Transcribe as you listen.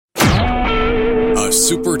a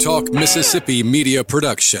SuperTalk Mississippi media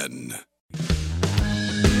production.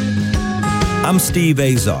 I'm Steve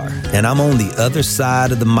Azar, and I'm on the other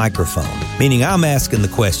side of the microphone, meaning I'm asking the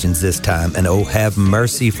questions this time, and oh, have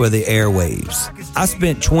mercy for the airwaves. I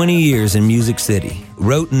spent 20 years in Music City,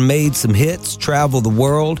 wrote and made some hits, traveled the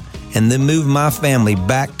world, and then moved my family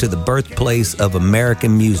back to the birthplace of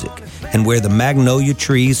American music and where the magnolia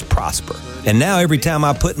trees prosper. And now every time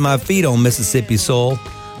I put my feet on Mississippi soil,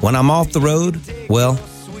 when I'm off the road, well,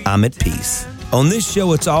 I'm at peace. On this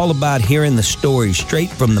show, it's all about hearing the stories straight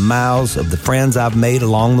from the mouths of the friends I've made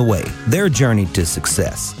along the way, their journey to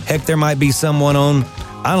success. Heck, there might be someone on,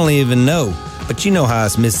 I don't even know, but you know how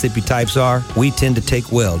us Mississippi types are. We tend to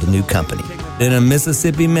take well to new company. In a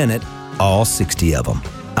Mississippi Minute, all 60 of them.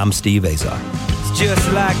 I'm Steve Azar. It's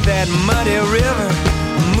just like that muddy river,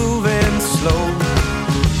 moving slow.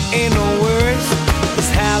 Ain't no worries, it's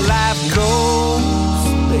how life goes,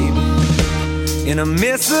 baby. In a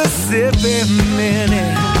Mississippi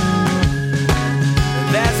Minute.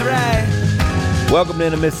 That's right. Welcome to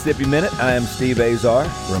the Mississippi Minute. I am Steve Azar,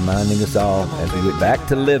 reminding us all as we get back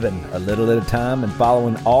to living a little at a time, and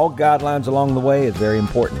following all guidelines along the way is very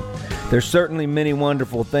important. There's certainly many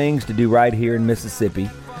wonderful things to do right here in Mississippi.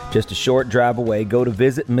 Just a short drive away. Go to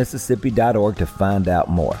visitmississippi.org to find out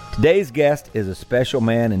more. Today's guest is a special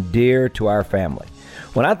man and dear to our family.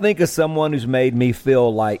 When I think of someone who's made me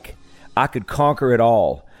feel like I could conquer it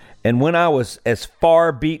all, and when I was as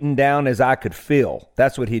far beaten down as I could feel,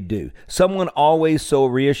 that's what he'd do. Someone always so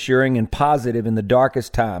reassuring and positive in the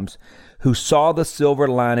darkest times, who saw the silver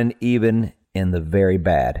lining even in the very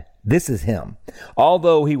bad. This is him.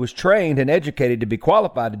 Although he was trained and educated to be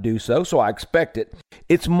qualified to do so, so I expect it,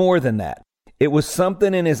 it's more than that. It was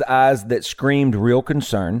something in his eyes that screamed real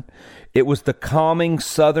concern. It was the calming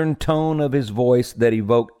southern tone of his voice that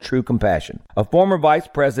evoked true compassion. A former vice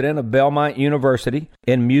president of Belmont University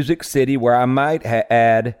in Music City, where I might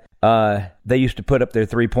add, they used to put up their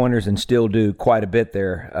three-pointers and still do quite a bit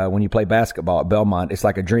there when you play basketball at Belmont. It's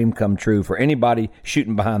like a dream come true for anybody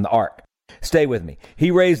shooting behind the arc. Stay with me. He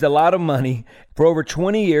raised a lot of money. For over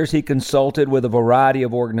 20 years, he consulted with a variety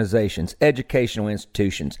of organizations, educational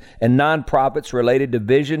institutions, and nonprofits related to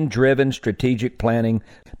vision-driven strategic planning.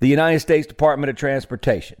 The United States Department of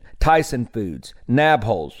Transportation, Tyson Foods,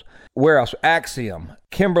 Nabholz, where else? Axiom,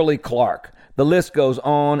 Kimberly-Clark. The list goes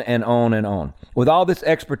on and on and on. With all this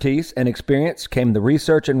expertise and experience came the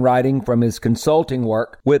research and writing from his consulting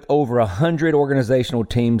work with over 100 organizational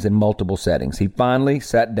teams in multiple settings. He finally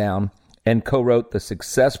sat down and co-wrote the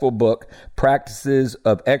successful book, Practices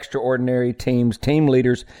of Extraordinary Teams, Team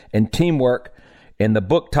Leaders, and Teamwork. And the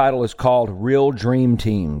book title is called Real Dream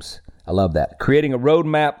Teams. I love that. Creating a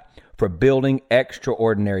roadmap for building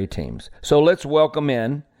extraordinary teams. So let's welcome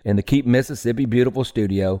in the Keep Mississippi Beautiful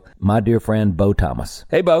studio, my dear friend, Bo Thomas.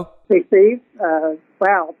 Hey, Bo. Hey, Steve.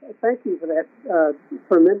 Wow. Thank you for that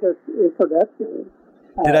tremendous introduction.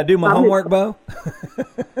 Did I do my homework, Bo?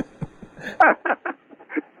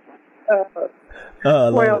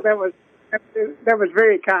 Well, that was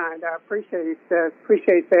very kind. I appreciate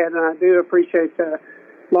that, and I do appreciate the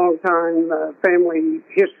long time family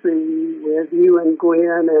history with you and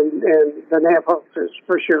Gwen and the Nabholzes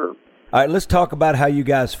for sure. All right, let's talk about how you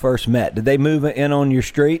guys first met. Did they move in on your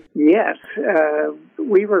street? Yes.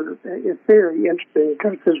 It's very interesting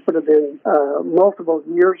because this would have been multiple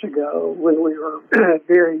years ago when we were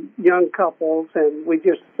very young couples, and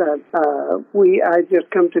I just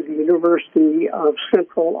come to the University of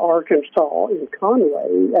Central Arkansas in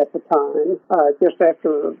Conway at the time, just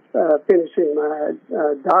after finishing my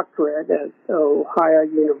doctorate at Ohio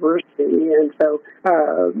University, and so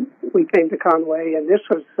we came to Conway, and this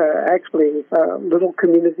was actually a little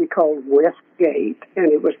community called Westgate,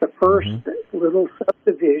 and it was the first little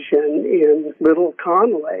subdivision in Little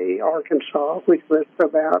Conway, Arkansas, which was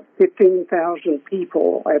about 15,000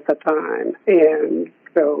 people at the time. And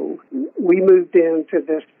so we moved into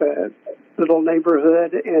this little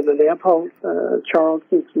neighborhood, and the Nabholz,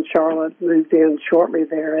 Charleston and Charlotte moved in shortly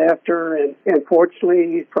thereafter, and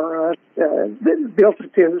fortunately for us, built a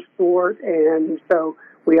tennis court, and so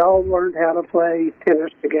we all learned how to play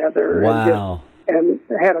tennis together. Wow. And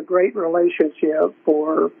had a great relationship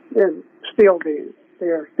and still do.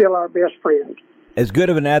 They're still our best friends. As good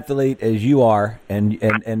of an athlete as you are,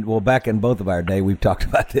 and well, back in both of our day, we've talked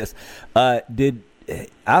about this. I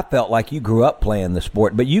felt like you grew up playing the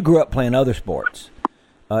sport, but you grew up playing other sports.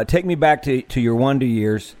 Take me back to your wonder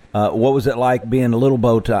years. What was it like being a little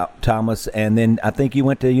Bo Thomas? And then I think you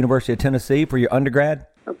went to University of Tennessee for your undergrad?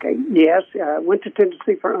 Okay, yes, I went to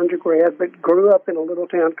Tennessee for undergrad, but grew up in a little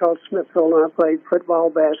town called Smithville, and I played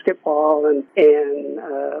football, basketball, and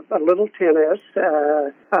a little tennis,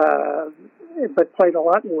 but played a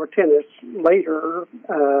lot more tennis later.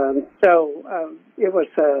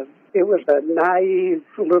 It was a naive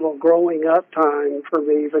little growing up time for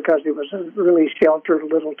me because it was a really sheltered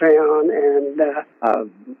little town, and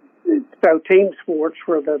so team sports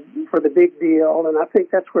were the big deal, and I think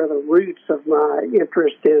that's where the roots of my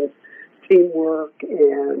interest in teamwork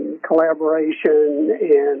and collaboration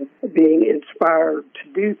and being inspired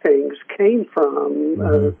to do things came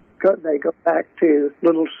from. They go back to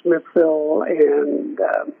Little Smithville and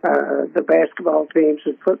the basketball teams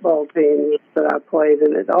and football teams that I played,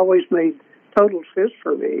 and it always made total sense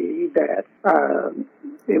for me that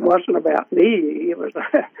it wasn't about me. It was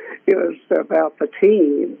about the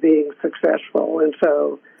team being successful, and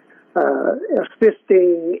so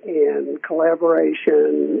assisting and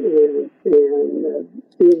collaboration and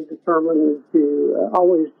being determined to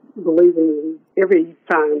always believing every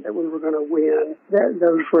time that we were going to win.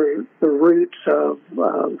 Those were the roots of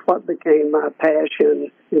what became my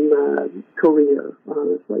passion in my career,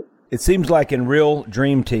 honestly. It seems like in Real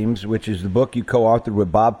Dream Teams, which is the book you co-authored with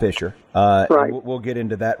Bob Fisher, right. We'll get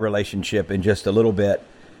into that relationship in just a little bit.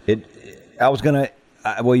 You've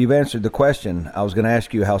answered the question. I was going to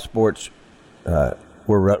ask you how sports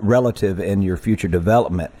were relative in your future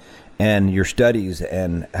development and your studies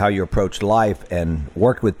and how you approached life and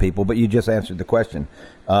worked with people, but you just answered the question.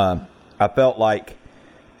 I felt like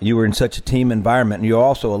you were in such a team environment, and you're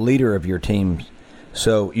also a leader of your teams.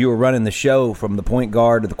 So you were running the show from the point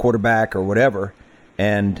guard to the quarterback or whatever,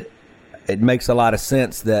 and it makes a lot of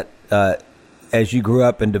sense that as you grew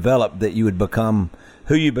up and developed that you would become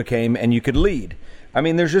who you became and you could lead. I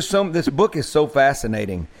mean, there's just this book is so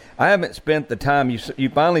fascinating. I haven't spent the time, you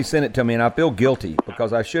finally sent it to me, and I feel guilty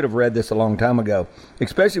because I should have read this a long time ago,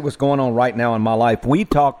 especially what's going on right now in my life. We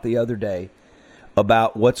talked the other day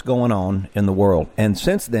about what's going on in the world, and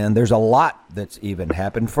since then, there's a lot that's even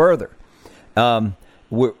happened further.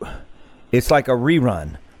 It's like a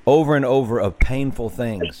rerun over and over of painful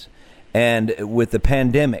things, and with the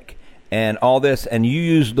pandemic and all this, and you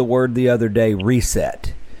used the word the other day,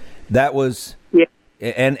 reset. That was, yeah.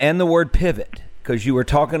 and the word pivot, because you were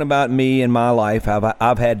talking about me in my life.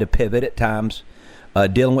 I've had to pivot at times,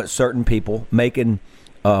 dealing with certain people, making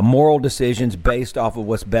moral decisions based off of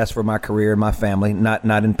what's best for my career and my family, not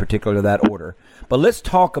in particular that order. But let's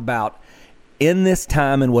talk about, in this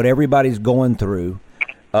time and what everybody's going through,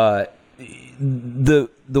 the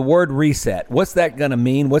word reset. What's that going to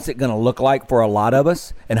mean? What's it going to look like for a lot of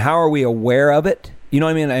us? And how are we aware of it? You know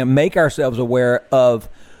what I mean? And make ourselves aware of,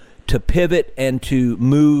 to pivot and to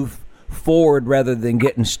move forward rather than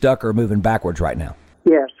getting stuck or moving backwards right now.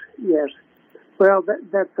 Yes. Well,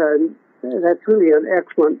 that's really an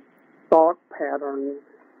excellent thought pattern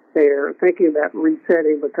there, thinking about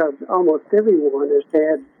resetting, because almost everyone has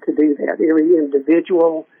had to do that. Every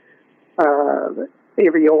individual,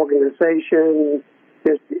 every organization,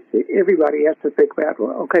 everybody has to think about,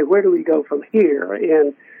 well, okay, where do we go from here?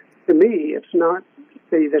 And to me, it's not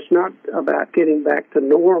about getting back to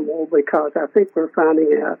normal, because I think we're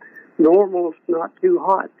finding out normal's not too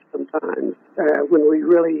hot sometimes when we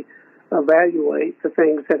really evaluate the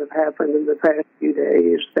things that have happened in the past few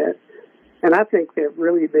days. And I think there've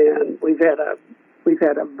really been, we've had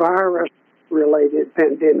a virus-related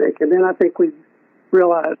pandemic, and then I think we've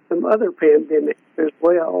realized some other pandemics as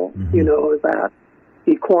well, about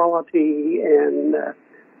equality and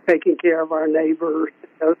taking care of our neighbors,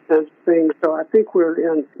 those kinds of things. So I think we're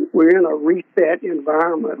in a reset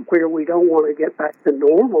environment where we don't want to get back to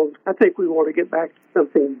normal. I think we want to get back to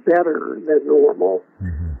something better than normal.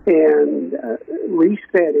 And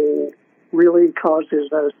resetting really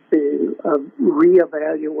causes us to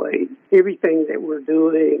reevaluate everything that we're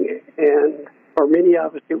doing. And for many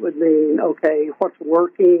of us, it would mean, okay, what's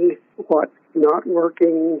working, what's not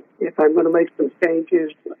working. If I'm going to make some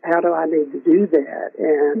changes, how do I need to do that?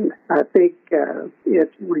 And I think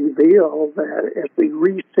it's revealed that as we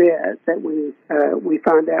reset, that we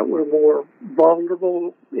find out we're more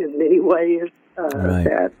vulnerable in many ways. Right.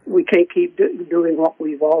 That we can't keep doing what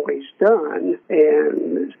we've always done,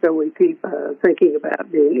 and so we keep thinking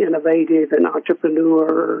about being innovative and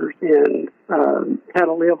entrepreneurs and how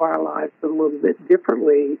to live our lives a little bit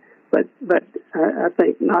differently. But I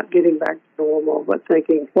think not getting back to normal, but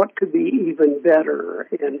thinking what could be even better.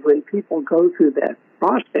 And when people go through that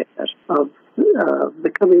process of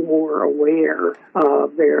becoming more aware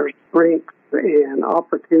of their strengths and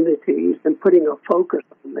opportunities and putting a focus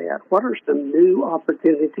on that. What are some new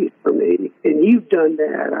opportunities for me? And you've done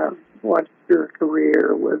that. watched your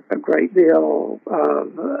career with a great deal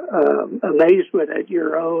of amazement at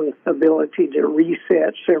your own ability to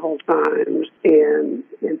reset several times. And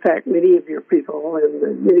in fact, many of your people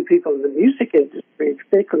and many people in the music industry,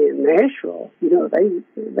 particularly in Nashville,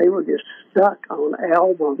 they were just stuck on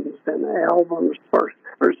albums and albums for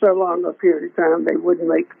so long a period of time. They wouldn't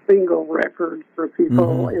make single records for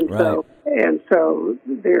people. And so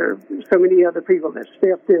there are so many other people that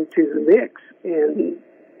stepped into the mix and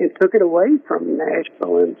took it away from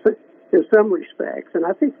Nashville in some respects. And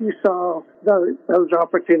I think you saw those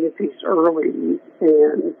opportunities early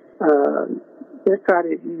and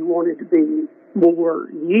decided you wanted to be more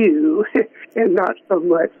you and not so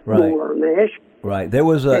much more Nashville. Right. There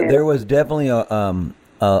was definitely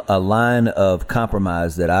a line of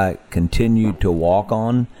compromise that I continued to walk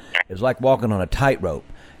on. It was like walking on a tightrope.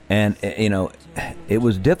 And, it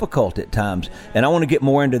was difficult at times. And I want to get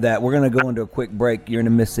more into that. We're going to go into a quick break. You're in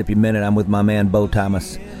the Mississippi Minute. I'm with my man, Bo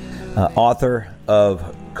Thomas, co-author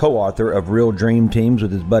of Real Dream Teams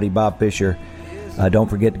with his buddy, Bob Fisher. Don't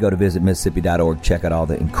forget to go to visit Mississippi.org. Check out all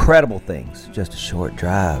the incredible things. Just a short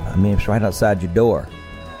drive. I mean, it's right outside your door.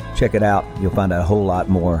 Check it out. You'll find out a whole lot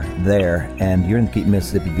more there. And you're in the Keep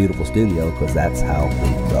Mississippi Beautiful studio because that's how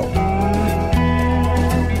we roll.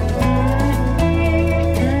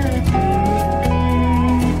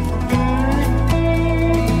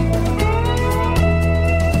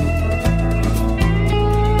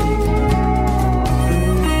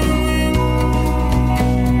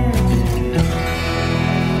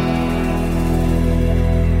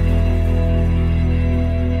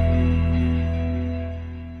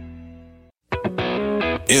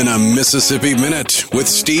 In a Mississippi Minute with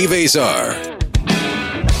Steve Azar.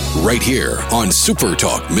 Right here on Super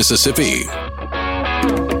Talk Mississippi.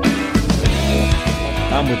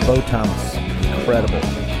 I'm with Bo Thomas. Incredible.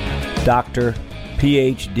 Doctor,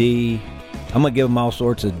 PhD. I'm going to give him all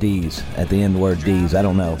sorts of D's at the end of the word D's. I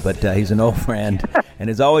don't know. But he's an old friend and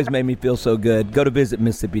has always made me feel so good. Go to visit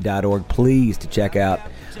Mississippi.org, please, to check out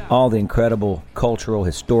all the incredible cultural,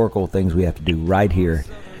 historical things we have to do right here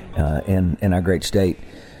in our great state.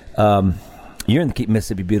 You're in the Keep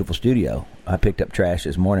Mississippi Beautiful studio. I picked up trash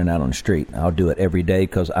this morning out on the street. I'll do it every day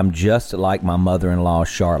because I'm just like my mother-in-law,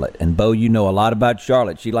 Charlotte. And Bo, you know a lot about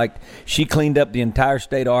Charlotte. She cleaned up the entire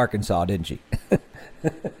state of Arkansas, didn't she?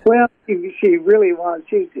 Well, she really was.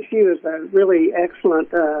 She was a really excellent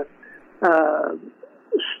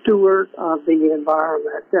steward of the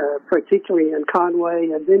environment, particularly in Conway,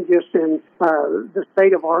 and then just in the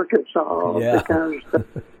state of Arkansas, because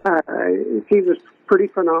she was pretty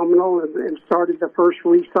phenomenal and started the first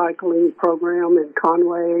recycling program in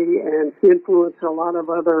Conway and influenced a lot of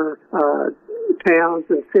other towns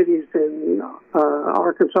and cities in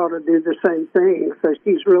Arkansas to do the same thing. So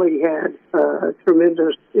she's really had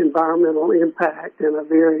tremendous environmental impact in a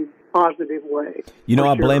very positive way.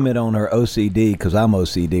 I blame it on her OCD because I'm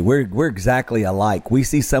OCD. We're exactly alike. We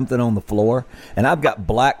see something on the floor, and I've got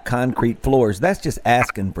black concrete floors. That's just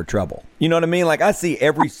asking for trouble. You know what I mean? Like, I see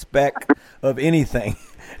every speck of anything.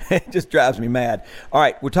 It just drives me mad. All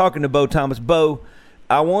right, we're talking to Bo Thomas. Bo,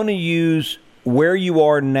 I want to use where you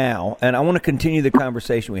are now, and I want to continue the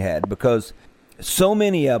conversation we had because so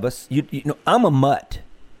many of us, I'm a mutt,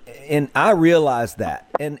 and I realize that,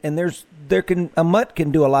 and a mutt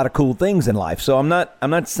can do a lot of cool things in life. So I'm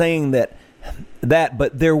not saying that,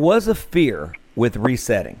 but there was a fear with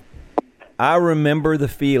resetting. I remember the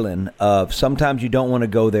feeling of sometimes you don't want to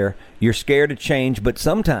go there. You're scared of change, but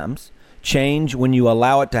sometimes change, when you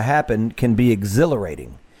allow it to happen, can be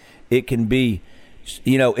exhilarating. It can be,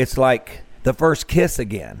 it's like the first kiss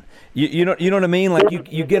again. You know what I mean? Like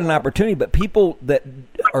you get an opportunity, but people that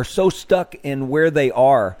are so stuck in where they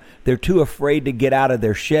are, they're too afraid to get out of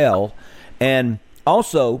their shell. And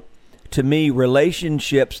also, to me,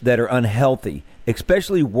 relationships that are unhealthy,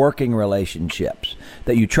 especially working relationships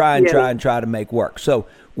that you try to make work. So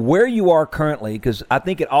where you are currently, because I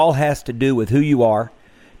think it all has to do with who you are,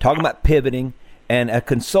 talking about pivoting, and a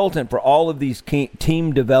consultant for all of these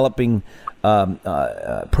team developing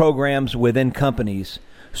programs within companies,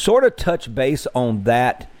 sort of touch base on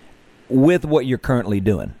that with what you're currently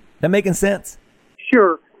doing. That making sense?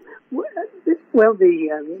 Sure. Well,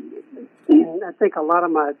 I think a lot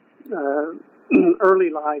of my early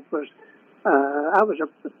life was, I was a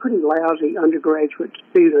pretty lousy undergraduate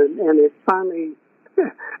student, and it finally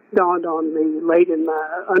dawned on me late in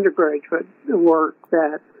my undergraduate work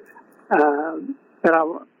that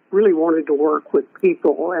I really wanted to work with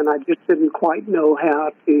people, and I just didn't quite know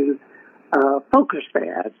how to focus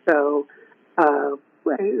that. So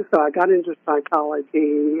I got into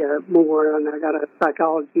psychology more, and I got a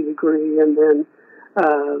psychology degree, and then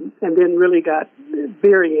and then really got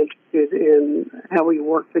very interested in how we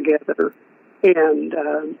work together. And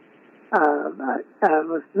I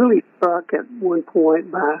was really struck at one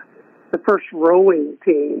point by the first rowing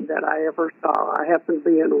team that I ever saw. I happened to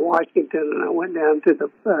be in Washington, and I went down to the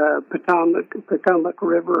Potomac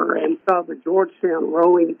River and saw the Georgetown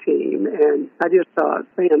rowing team, and I just thought,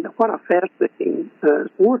 man, what a fascinating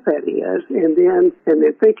sport that is. And then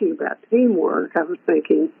thinking about teamwork, I was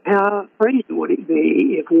thinking, how crazy would it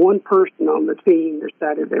be if one person on the team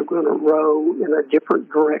decided they were going to row in a different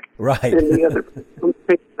direction than the other person?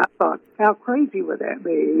 I thought, how crazy would that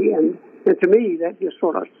be? And to me, that just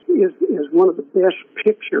sort of is one of the best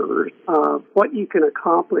pictures of what you can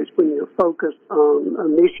accomplish when you're focused on a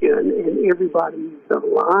mission and everybody's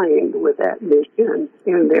aligned with that mission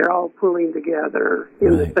and they're all pulling together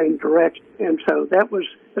in the same direction. And so that's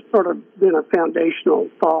sort of been a foundational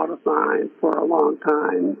thought of mine for a long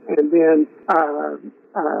time. And then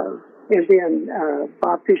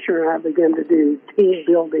Bob Fisher and I began to do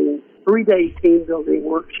 3-day team building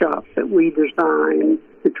workshops that we designed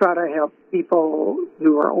to try to help people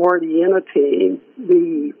who are already in a team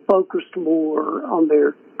be focused more on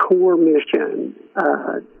their core mission,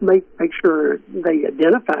 make sure they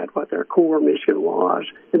identified what their core mission was,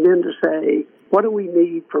 and then to say, what do we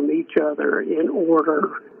need from each other in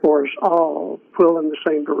order for us all pull in the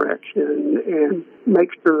same direction and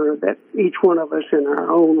make sure that each one of us in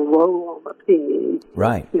our own role on the team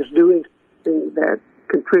is doing something that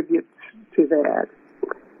contributes to that.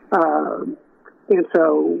 And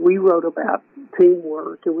so we wrote about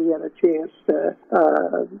teamwork, and we had a chance to,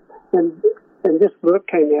 and this book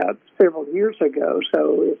came out several years ago.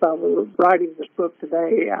 So if I were writing this book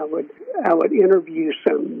today, I would interview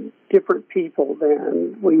some different people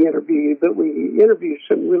than we interviewed, but we interviewed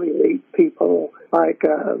some really neat people like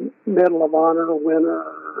Medal of Honor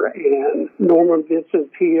winner and Norman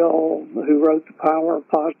Vincent Peale, who wrote The Power of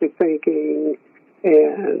Positive Thinking,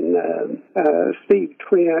 and Steve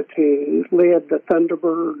Trent, who led the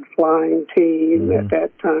Thunderbird flying team at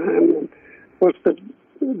that time, and was the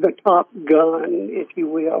top gun, if you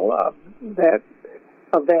will, of that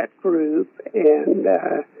group, and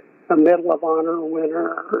a Medal of Honor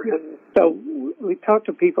winner. And so we talked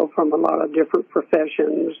to people from a lot of different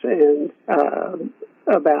professions and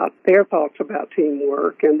about their thoughts about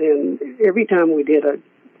teamwork. And then every time we did a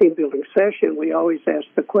team building session, we always ask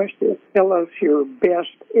the question, tell us your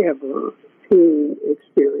best ever team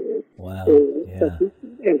experience. Wow.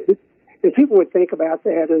 And people would think about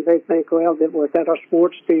that, and they think, well, was that a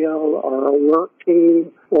sports deal or a work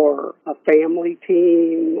team or a family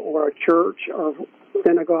team or a church or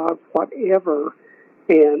synagogue, whatever.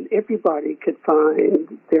 And everybody could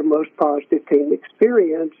find their most positive team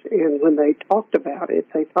experience. And when they talked about it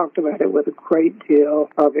with a great deal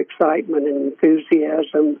of excitement and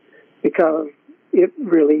enthusiasm because it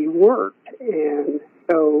really worked. And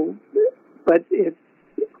so, but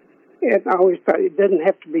I always thought it doesn't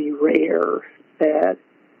have to be rare that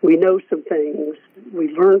we know some things, we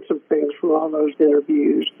learn some things from all those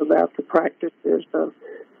interviews about the practices of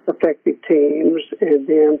effective teams, and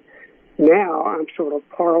then now I'm sort of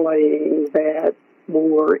parlaying that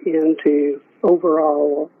more into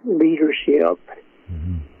overall leadership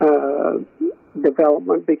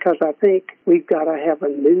development, because I think we've got to have a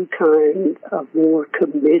new kind of more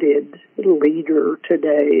committed leader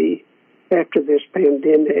today after this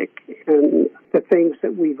pandemic, and the things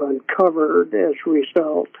that we've uncovered as a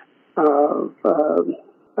result of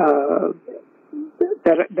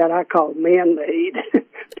that I call man-made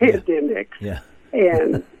pandemics. Yeah.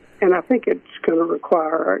 And I think it's going to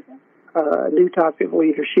require a new type of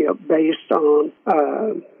leadership based on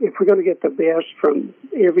if we're going to get the best from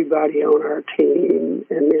everybody on our team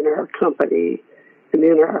and in our company and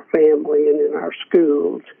in our family and in our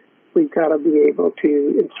schools, we've got to be able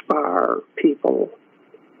to inspire people,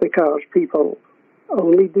 because people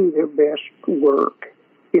only do their best work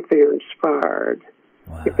if they're inspired.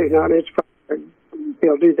 Wow. If they're not inspired,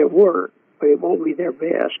 they'll do their work, but it won't be their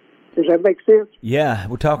best. Does that make sense? Yeah,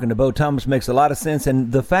 we're talking to Bo Thomas makes a lot of sense,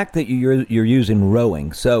 and the fact that you're using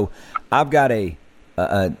rowing. So I've got a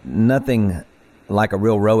nothing like a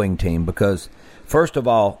real rowing team, because first of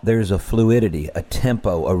all, there's a fluidity, a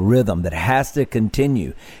tempo, a rhythm that has to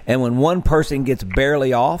continue. And when one person gets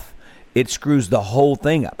barely off, it screws the whole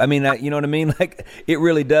thing up. I mean, you know what I mean? Like, it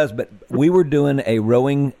really does. But we were doing a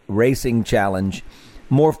rowing racing challenge,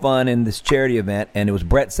 more fun in this charity event, and it was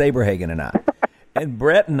Brett Saberhagen and I. And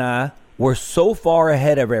Brett and I were so far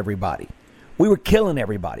ahead of everybody. We were killing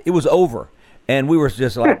everybody. It was over. And we were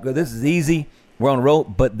just like, this is easy. We're on a roll.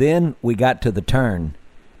 But then we got to the turn,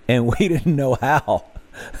 and we didn't know how.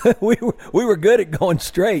 we were good at going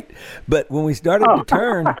straight, but when we started to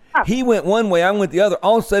turn, he went one way, I went the other.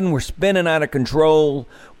 All of a sudden, we're spinning out of control.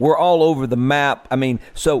 We're all over the map. I mean,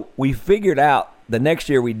 so we figured out, the next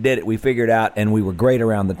year we did it, we figured out, and we were great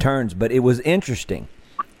around the turns, but it was interesting.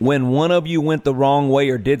 When one of you went the wrong way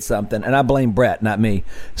or did something, and I blame Brett, not me.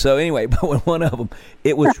 So anyway, but when one of them,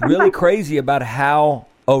 it was really crazy about how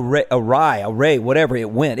array, whatever it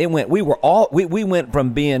went. We went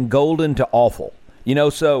from being golden to awful. You know,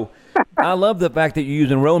 so I love the fact that you're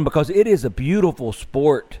using rowing because it is a beautiful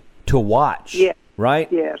sport to watch. Yeah.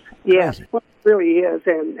 Right? Yes. Well, it really is,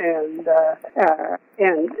 and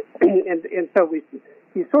so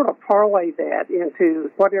you sort of parlay that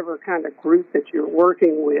into whatever kind of group that you're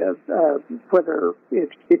working with, whether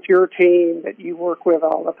it's your team that you work with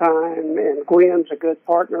all the time, and Gwen's a good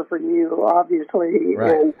partner for you, obviously,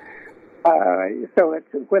 right. And so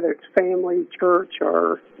it's whether it's family, church,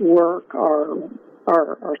 or work, or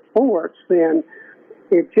sports, then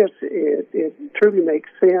it truly makes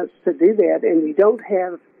sense to do that, and you don't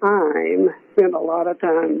have spend a lot of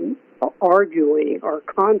time arguing or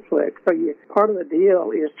conflict. So part of the deal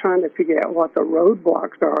is trying to figure out what the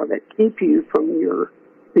roadblocks are that keep you from your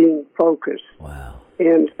being focused. Wow.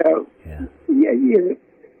 And so,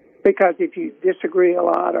 because if you disagree a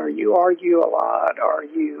lot, or you argue a lot, or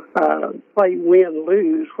you play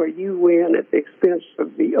win-lose, where you win at the expense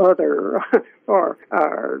of the other, or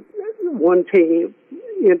one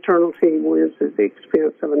internal team wins at the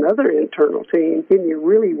expense of another internal team, then you're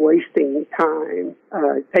really wasting time,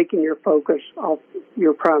 taking your focus off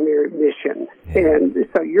your primary mission. Yeah. And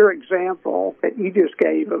so your example that you just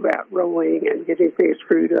gave about rowing and getting things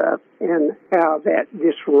screwed up and how that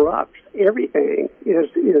disrupts everything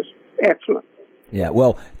is excellent. Yeah,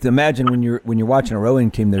 well, to imagine when you're watching a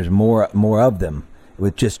rowing team, there's more of them.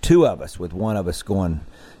 With just two of us, with one of us going,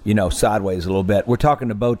 sideways a little bit. We're talking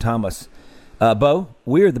to Bo Thomas. Bo,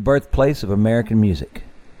 we are the birthplace of American music,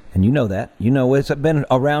 and you know that. You know it's been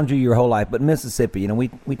around you your whole life, but Mississippi,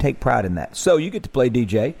 we take pride in that. So you get to play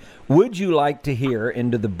DJ. Would you like to hear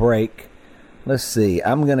into the break? Let's see.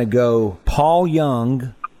 I'm going to go Paul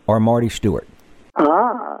Young or Marty Stewart.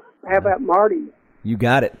 How about Marty? You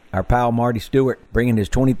got it. Our pal Marty Stewart bringing his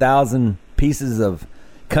 20,000 pieces of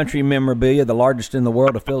country memorabilia, the largest in the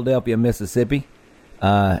world, to Philadelphia, Mississippi.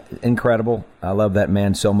 Incredible. I love that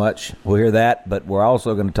man so much. We'll hear that, but we're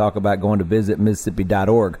also going to talk about going to visit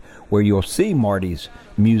Mississippi.org, where you'll see Marty's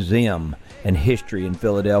museum and history in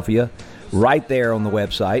Philadelphia right there on the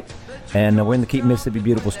website. And we're in the Keep Mississippi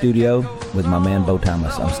Beautiful studio with my man Bo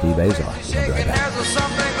Thomas. I'm Steve Azar. We'll be right back. There's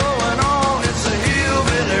something going on. It's a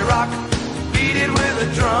hillbilly rock, beating with a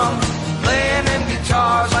drum, playing them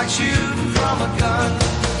guitars like shooting from a gun,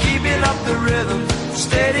 keeping up the rhythm,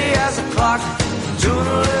 steady as a clock, doing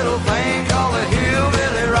a little thing called a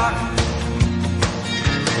hillbilly rock.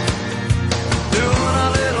 Doing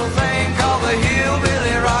a little thing called the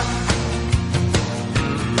hillbilly rock.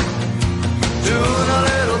 Doing a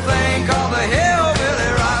little thing called the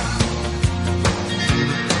hillbilly rock.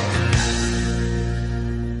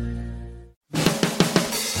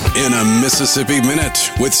 In a Mississippi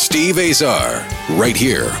Minute with Steve Azar, right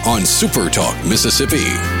here on Super Talk Mississippi.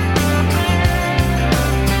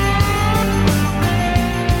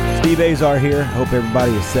 Steve Azar here. Hope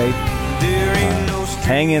everybody is safe.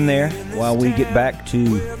 Hang in there while we get back to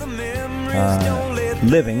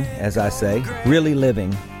living, as I say, really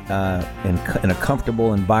living in a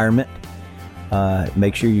comfortable environment.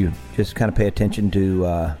 Make sure you just kind of pay attention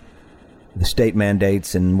to the state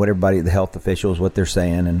mandates and what the health officials, what they're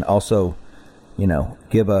saying, and also,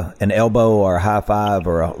 give an elbow or a high five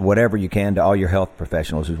or whatever you can to all your health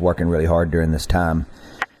professionals who's working really hard during this time.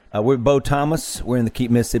 We're with Bo Thomas. We're in the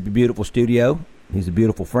Keep Mississippi Beautiful studio. He's a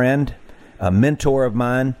beautiful friend, a mentor of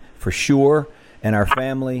mine for sure, and our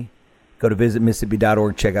family. Go to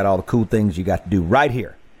visitmississippi.org. Check out all the cool things you got to do right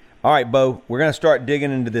here. All right, Bo, we're going to start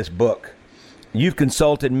digging into this book. You've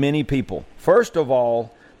consulted many people. First of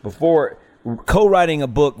all, before co-writing a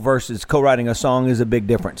book versus co-writing a song is a big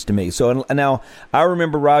difference to me. So now I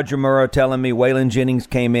remember Roger Murrah telling me Waylon Jennings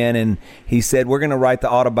came in and he said, we're going to write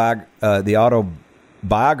the autobiography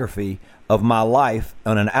of my life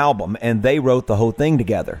on an album, and they wrote the whole thing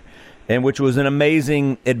together, and which was an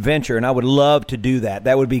amazing adventure, and I would love to do that.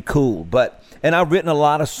 That would be cool. And I've written a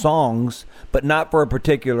lot of songs, but not for a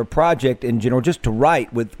particular project in general, just to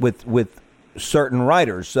write with certain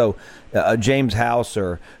writers. So James House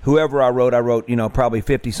or whoever I wrote, probably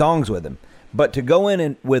 50 songs with him. But to go in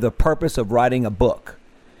and with a purpose of writing a book,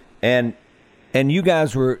 and you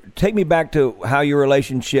guys take me back to how your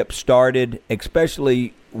relationship started,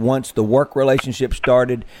 especially once the work relationship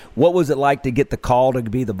started? What was it like to get the call to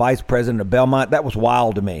be the vice president of Belmont? That was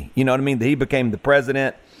wild to me. You know what I mean? That he became the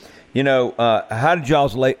president. You know, how did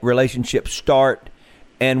y'all's relationship start,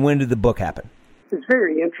 and when did the book happen? It's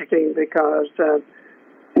very interesting because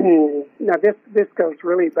now this goes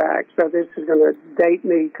really back, so this is going to date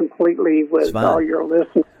me completely with all your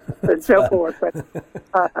listeners and so forth. But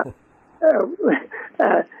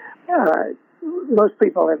most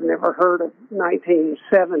people have never heard of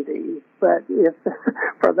 1970, but if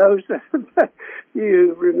for those of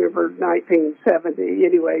you who remember 1970,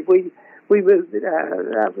 anyway, we moved.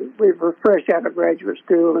 We were fresh out of graduate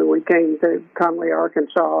school, and we came to Conley,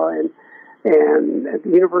 Arkansas, and at the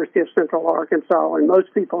University of Central Arkansas. And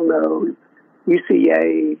most people know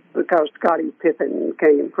UCA because Scottie Pippen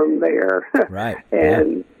came from there, right?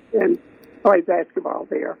 and played basketball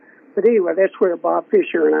there. But anyway, that's where Bob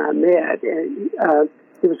Fisher and I met. And,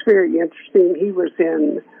 it was very interesting. He was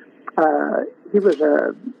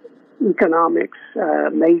a economics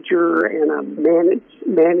major and a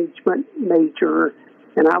management major,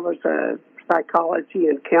 and I was a psychology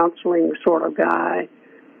and counseling sort of guy.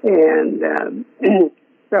 And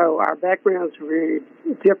so our backgrounds were very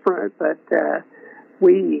different, but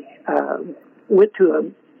we went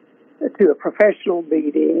to a professional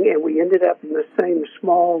meeting, and we ended up in the same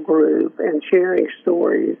small group and sharing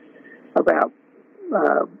stories about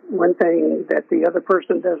one thing that the other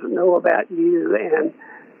person doesn't know about you. And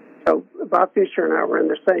so Bob Fisher and I were in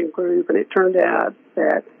the same group, and it turned out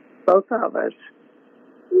that both of us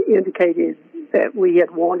indicated that we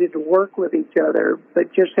had wanted to work with each other,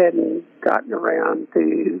 but just hadn't gotten around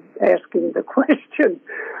to asking the question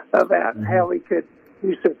about how we could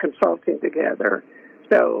do some consulting together.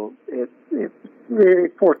 So it's very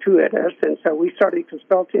fortuitous, and so we started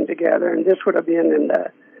consulting together, and this would have been in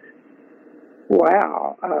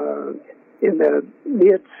the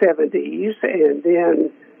mid-'70s, and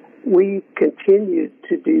then we continued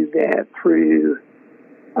to do that through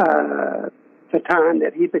the time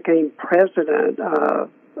that he became president of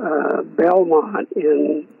Belmont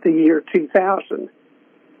in the year 2000.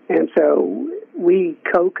 And so we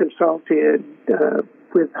co-consulted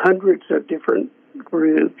with hundreds of different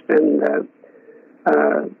groups, and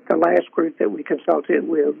the last group that we consulted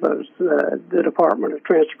with was the Department of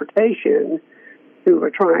Transportation, who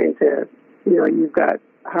were trying to, you've got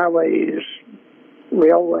highways,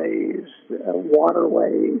 railways,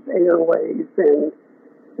 waterways, airways, and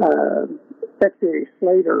Secretary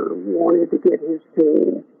Slater wanted to get his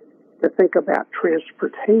team to think about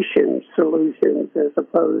transportation solutions as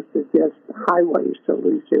opposed to just highway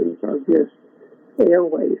solutions or just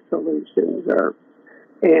airway solutions,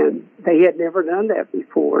 and they had never done that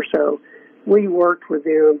before. So we worked with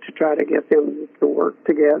them to try to get them to work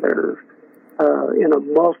together in a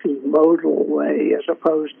multimodal way as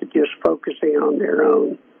opposed to just focusing on their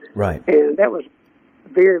own. Right. And that was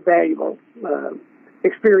very valuable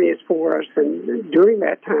experience for us. And during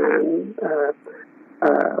that time,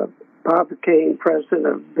 Bob became president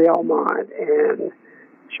of Belmont, and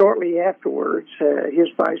shortly afterwards, his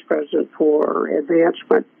vice president for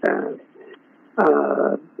advancement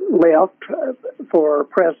left for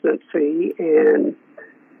presidency, and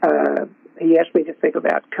he asked me to think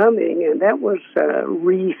about coming, and that was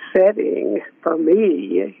resetting for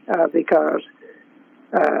me because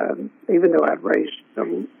even though I'd raised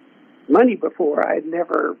some money before, I'd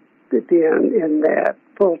never been in that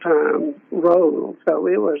full-time role, so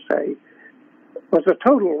it was a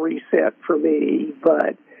total reset for me,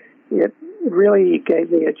 but it really gave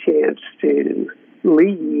me a chance to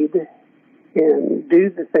lead and do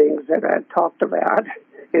the things that I'd talked about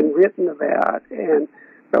and written about. And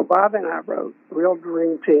so Bob and I wrote Real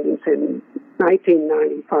Dream Teams in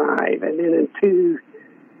 1995, and then in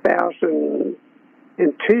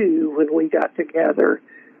 2002, when we got together,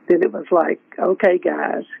 then it was like, okay,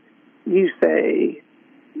 guys, you say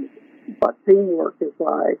what teamwork is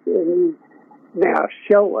like, and you now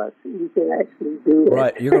show us you can actually do it.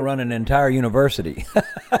 Right, you're going to run an entire university.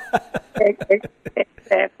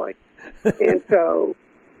 Exactly. And so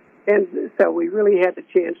we really had the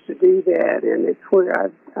chance to do that, and it's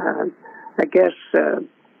where I guess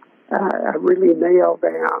I really nailed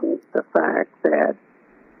down the fact that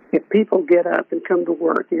if people get up and come to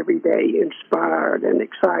work every day inspired and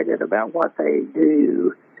excited about what they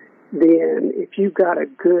do, then if you've got a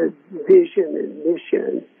good vision and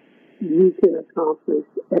mission, you can accomplish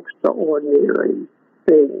extraordinary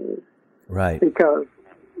things. Right. Because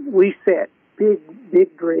we set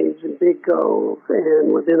big dreams and big goals,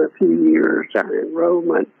 and within a few years, our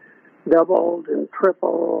enrollment doubled and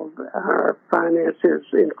tripled, our finances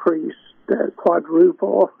increased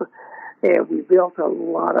quadruple, and we built a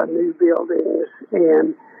lot of new buildings.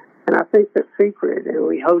 And I think the secret, and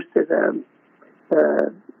we hosted a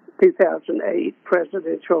 2008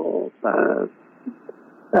 presidential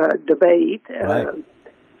debate. Right.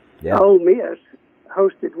 Yeah. Ole Miss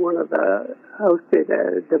hosted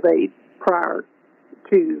a debate prior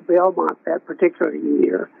to Belmont that particular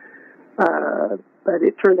year, but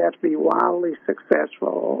it turned out to be wildly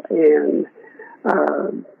successful, and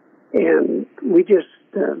we just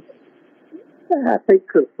I think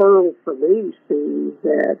confirmed for me, Steve,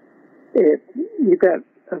 that if you got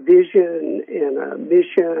a vision and a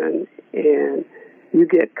mission, and you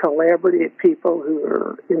get collaborative people who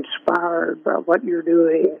are inspired by what you're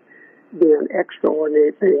doing, then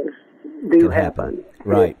extraordinary things do happen.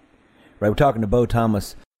 Right. Right. We're talking to Bo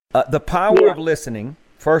Thomas. The power of listening,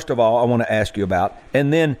 first of all, I want to ask you about.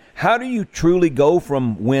 And then how do you truly go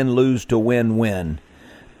from win-lose to win-win?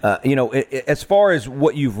 As far as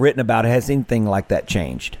what you've written about, has anything like that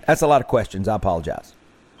changed? That's a lot of questions. I apologize.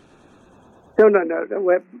 No.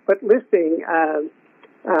 But listening,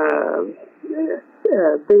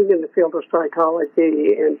 being in the field of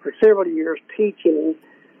psychology and for several years teaching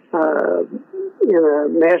in a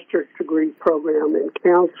master's degree program in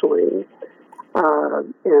counseling,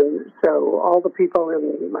 and so all the people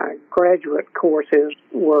in my graduate courses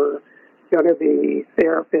were going to be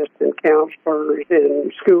therapists and counselors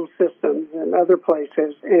in school systems and other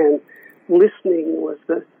places, and listening was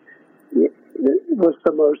the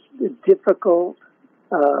most difficult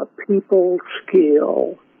people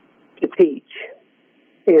skill to teach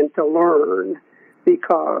and to learn,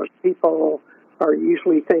 because people are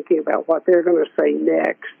usually thinking about what they're going to say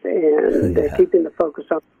next, and they're keeping the focus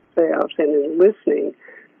on themselves. And in listening,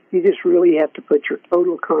 you just really have to put your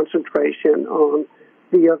total concentration on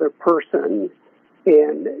the other person.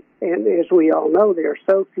 And as we all know, there are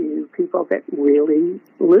so few people that really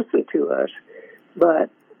listen to us. But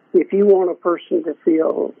if you want a person to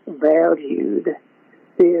feel valued,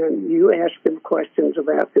 then you ask them questions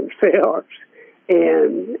about themselves.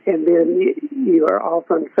 And then you are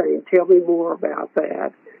often saying, tell me more about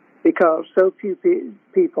that, because so few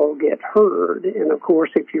people get heard. And, of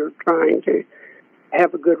course, if you're trying to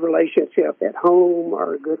have a good relationship at home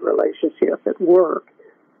or a good relationship at work,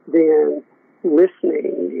 then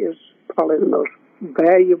listening is probably the most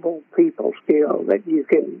valuable people skill that you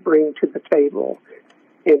can bring to the table.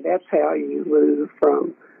 And that's how you move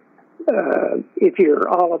from,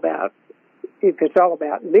 if it's all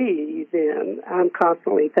about me, then I'm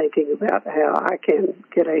constantly thinking about how I can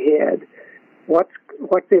get ahead, what's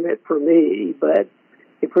in it for me. But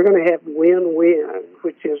if we're going to have win-win,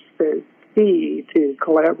 which is the key to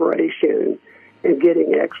collaboration and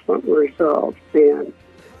getting excellent results, then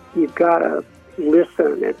you've got to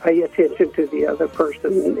listen and pay attention to the other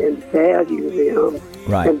person and value them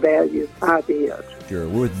and value ideas. Sure.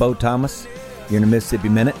 We're with Bo Thomas. You're in the Mississippi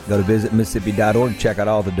Minute. Go to visit Mississippi.org and check out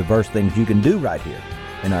all the diverse things you can do right here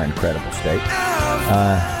in our incredible state.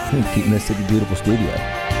 Keep Mississippi beautiful studio.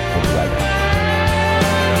 We'll be right back.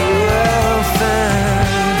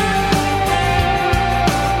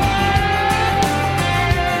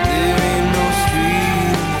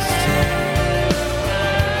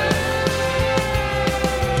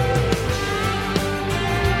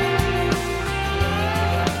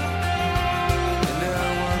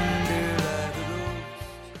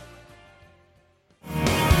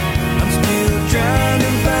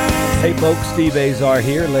 Hey folks, Steve Azar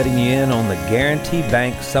here, letting you in on the Guarantee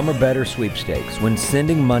Bank Summer Better Sweepstakes when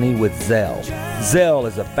sending money with Zelle. Zelle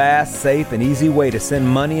is a fast, safe, and easy way to send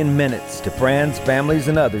money in minutes to friends, families,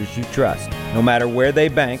 and others you trust, no matter where they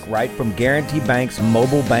bank, right from Guarantee Bank's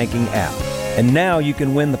mobile banking app. And now you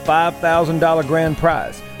can win the $5,000 grand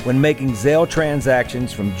prize when making Zelle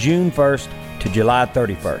transactions from June 1st to July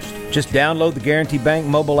 31st. Just download the Guarantee Bank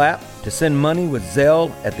mobile app to send money with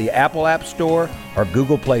Zelle at the Apple App Store or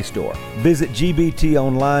Google Play Store. Visit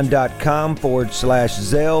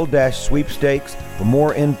gbtonline.com/Zelle-sweepstakes for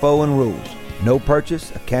more info and rules. No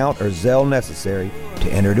purchase, account, or Zelle necessary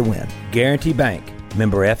to enter to win. Guarantee Bank,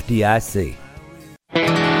 member FDIC. In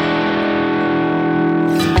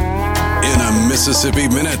a Mississippi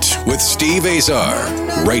Minute with Steve Azar,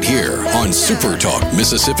 right here on Super Talk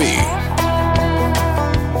Mississippi.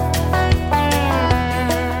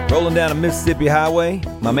 Rolling down a Mississippi highway.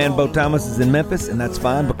 My man Bo Thomas is in Memphis, and that's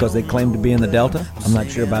fine because they claim to be in the Delta. I'm not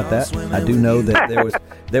sure about that. I do know that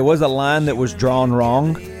there was a line that was drawn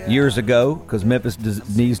wrong years ago because Memphis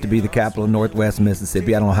needs to be the capital of Northwest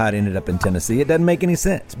Mississippi. I don't know how it ended up in Tennessee. It doesn't make any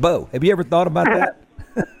sense. Bo, have you ever thought about that?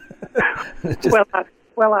 I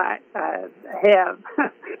have.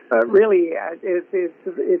 Really,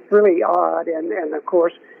 it's really odd, and of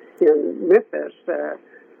course, in Memphis. The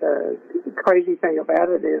crazy thing about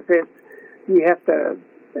it is that you have to.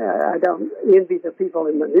 I don't envy the people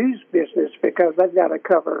in the news business because they've got to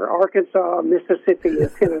cover Arkansas, Mississippi, and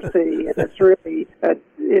Tennessee, and it's really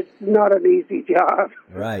it's not an easy job.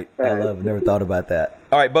 Right. Never thought about that.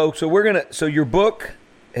 All right, Bo. So your book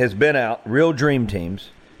has been out, Real Dream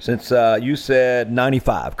Teams, since you said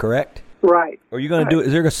 95, correct? Right. Are you going to do?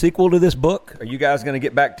 Is there a sequel to this book? Are you guys going to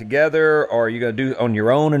get back together, or are you going to do on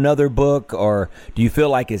your own another book, or do you feel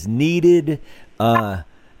like it's needed? What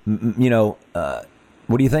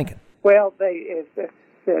are you thinking? Well, the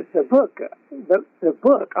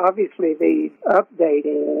book obviously needs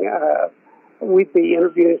updating. We'd be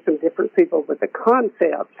interviewing some different people, but the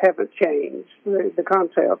concepts haven't changed. The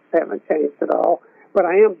concepts haven't changed at all. But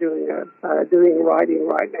I am doing writing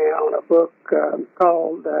right now on a book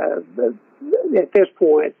called, at this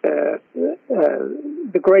point, The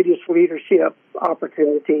Greatest Leadership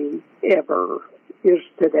Opportunity Ever is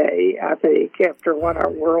Today, I think, after what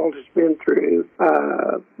our world has been through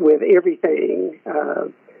with everything.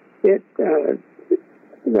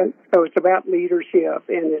 So it's about leadership,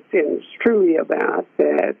 and it's truly about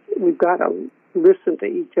that we've got to listen to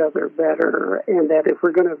each other better, and that if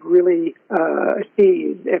we're going to really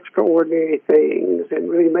achieve extraordinary things and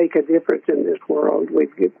really make a difference in this world,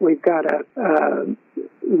 we've got to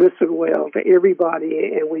listen well to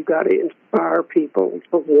everybody, and we've got to inspire people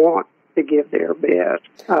to want to give their best,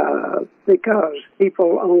 because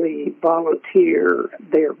people only volunteer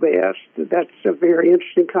their best. That's a very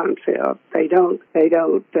interesting concept. They don't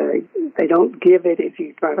give it if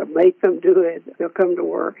you try to make them do it. They'll come to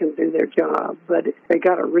work and do their job, but they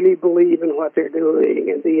got to really believe in what they're doing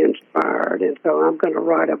and be inspired. And so I'm going to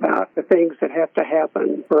write about the things that have to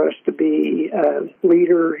happen for us to be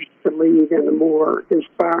leaders, to lead in a more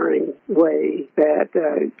inspiring way that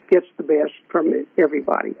gets the best from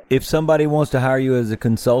everybody. If somebody wants to hire you as a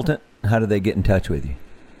consultant, how do they get in touch with you?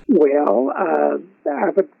 Well,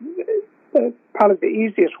 probably the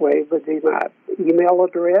easiest way would be my email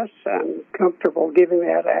address. I'm comfortable giving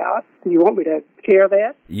that out. Do you want me to share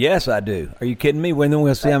that? Yes, I do. Are you kidding me? When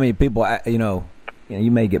we'll see how many people, you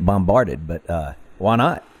may get bombarded, but why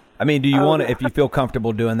not? I mean, do you want to, if you feel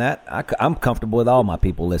comfortable doing that? I'm comfortable with all my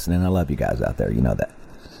people listening. I love you guys out there. You know that.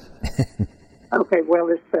 Okay, well,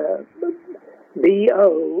 it's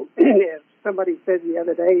B-O, as somebody said the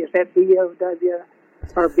other day, is that B-O-W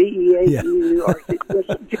or B-E-A-U, or is it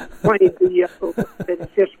just plain B-O? It's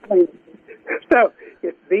just plain. So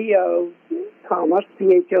it's B-O Thomas,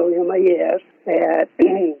 Thomas, at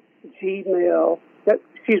Gmail,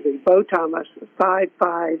 Bo Thomas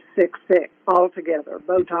 5566, altogether,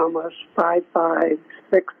 Bo Thomas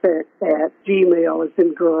 5566 at Gmail, as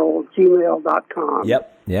in girl, gmail.com.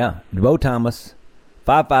 Yep, yeah, Bo Thomas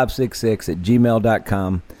 5566 at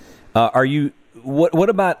gmail.com. Are you, what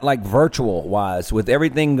about like virtual wise with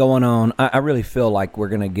everything going on? I really feel like we're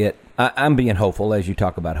going to get, I'm being hopeful as you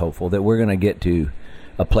talk about hopeful, that we're going to get to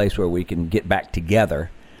a place where we can get back together.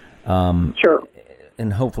 Sure.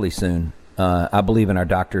 And hopefully soon. I believe in our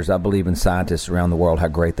doctors. I believe in scientists around the world, how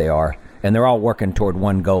great they are. And they're all working toward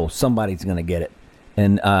one goal. Somebody's going to get it.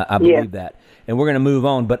 And I believe that. And we're going to move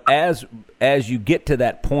on. But as you get to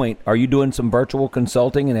that point, are you doing some virtual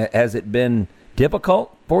consulting? And has it been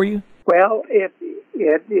difficult for you? Well, it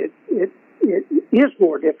is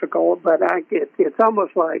more difficult, but it's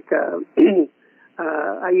almost like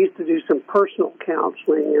I used to do some personal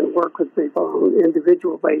counseling and work with people on an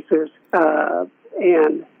individual basis.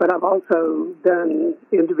 But I've also done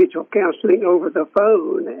individual counseling over the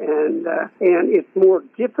phone, and it's more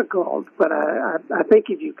difficult. But I think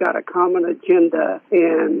if you've got a common agenda,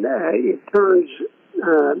 and it turns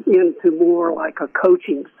into more like a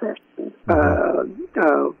coaching session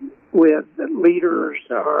with leaders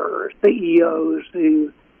or CEOs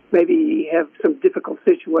who maybe have some difficult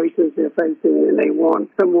situations they're facing, and they want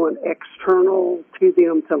someone external to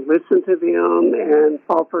them to listen to them and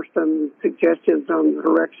offer some suggestions on the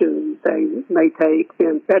direction they may take.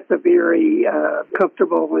 And that's a very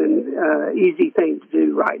comfortable and easy thing to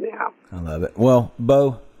do right now. I love it. Well,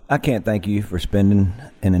 Bo, I can't thank you for spending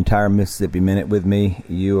an entire Mississippi Minute with me.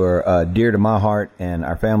 You are dear to my heart and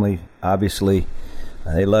our family, obviously.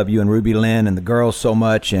 They love you and Ruby Lynn and the girls so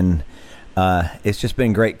much, and it's just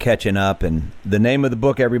been great catching up. And the name of the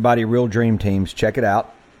book, everybody, Real Dream Teams, check it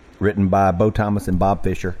out. Written by Bo Thomas and Bob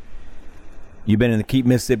Fisher. You've been in the Keep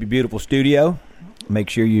Mississippi Beautiful studio. Make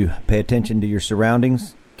sure you pay attention to your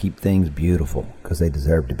surroundings. Keep things beautiful, because they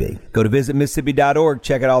deserve to be. Go to visitmississippi.org.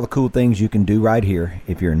 Check out all the cool things you can do right here.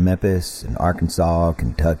 If you're in Memphis, in Arkansas,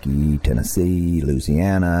 Kentucky, Tennessee,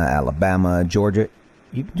 Louisiana, Alabama, Georgia,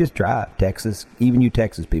 you can just drive. Texas, even you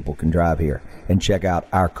Texas people can drive here and check out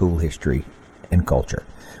our cool history and culture.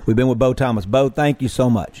 We've been with Bo Thomas. Bo, thank you so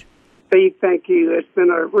much. Steve, thank you. It's been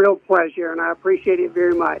a real pleasure, and I appreciate it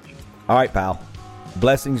very much. All right, pal.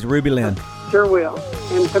 Blessings to Ruby Lynn. Sure will.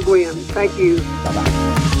 And to Gwen. Thank you. Bye-bye.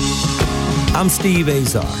 I'm Steve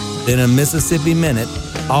Azar. In a Mississippi Minute,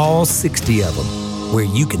 all 60 of them, where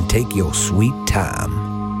you can take your sweet time.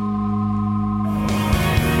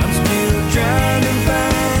 I'm still trying to find.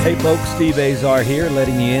 Hey folks, Steve Azar here,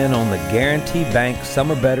 letting you in on the Guarantee Bank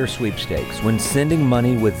Summer Better Sweepstakes when sending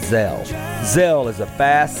money with Zelle. Zelle is a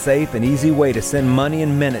fast, safe, and easy way to send money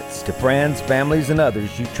in minutes to friends, families, and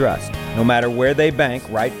others you trust, no matter where they bank,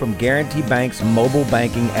 right from Guarantee Bank's mobile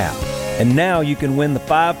banking app. And now you can win the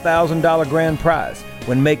 $5,000 grand prize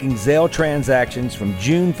when making Zelle transactions from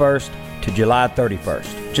June 1st to July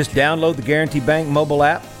 31st. Just download the Guarantee Bank mobile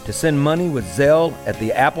app to send money with Zelle at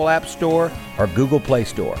the Apple App Store or Google Play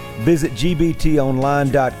Store. Visit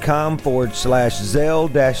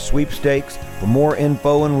gbtonline.com/Zelle-sweepstakes for more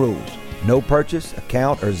info and rules. No purchase,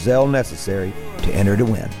 account, or Zelle necessary to enter to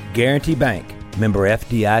win. Guarantee Bank, member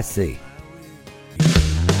FDIC.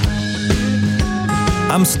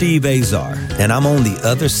 I'm Steve Azar, and I'm on the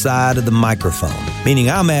other side of the microphone, meaning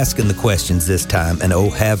I'm asking the questions this time, and oh,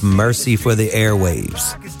 have mercy for the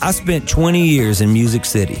airwaves. I spent 20 years in Music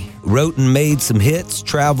City, wrote and made some hits,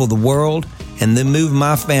 traveled the world, and then moved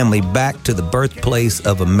my family back to the birthplace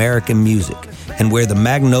of American music and where the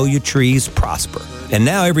magnolia trees prosper. And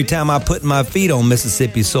now every time I put my feet on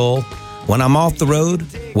Mississippi soil, when I'm off the road,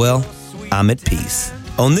 well, I'm at peace.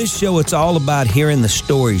 On this show, it's all about hearing the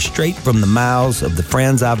stories straight from the mouths of the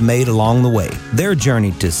friends I've made along the way, their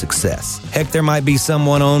journey to success. Heck, there might be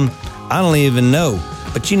someone on, I don't even know,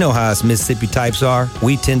 but you know how us Mississippi types are.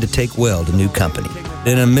 We tend to take well to new company.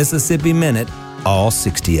 In a Mississippi Minute, all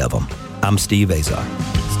 60 of them. I'm Steve Azar.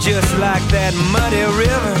 It's just like that muddy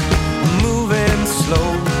river, moving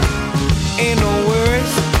slow. Ain't no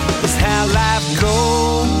worries, it's how life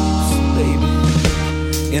goes, baby.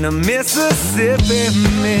 In a Mississippi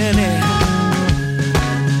Minute.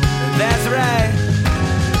 That's right.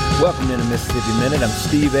 Welcome to the Mississippi Minute. I'm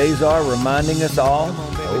Steve Azar, reminding us all,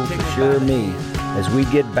 oh, for sure me, as we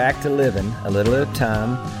get back to living a little at a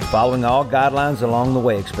time, following all guidelines along the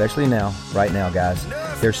way, especially now, right now, guys.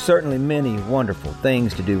 There's certainly many wonderful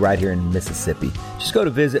things to do right here in Mississippi. Just go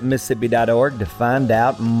to visitmississippi.org to find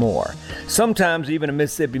out more. Sometimes even a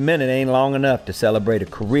Mississippi Minute ain't long enough to celebrate a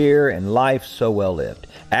career and life so well lived.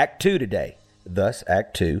 Act 2 today, thus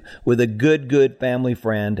Act 2, with a good family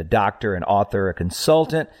friend, a doctor, an author, a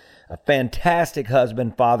consultant, a fantastic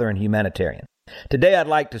husband, father, and humanitarian. Today I'd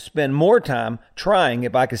like to spend more time trying,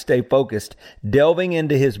 if I could stay focused, delving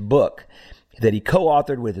into his book that he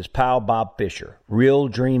co-authored with his pal Bob Fisher. Real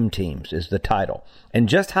Dream Teams is the title, and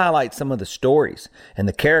just highlight some of the stories and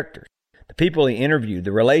the characters, the people he interviewed,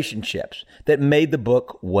 the relationships that made the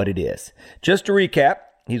book what it is. Just to recap,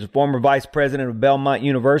 he's a former vice president of Belmont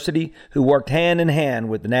University who worked hand in hand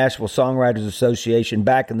with the Nashville Songwriters Association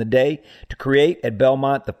back in the day to create at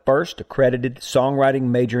Belmont the first accredited songwriting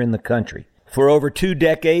major in the country. For over 2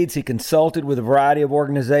 decades, he consulted with a variety of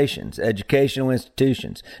organizations, educational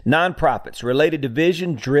institutions, nonprofits related to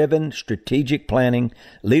vision-driven strategic planning,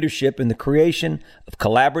 leadership, and the creation of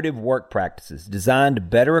collaborative work practices designed to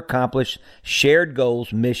better accomplish shared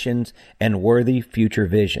goals, missions, and worthy future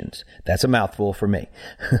visions. That's a mouthful for me.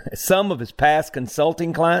 Some of his past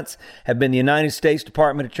consulting clients have been the United States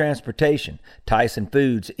Department of Transportation, Tyson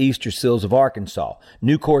Foods, Easter Seals of Arkansas,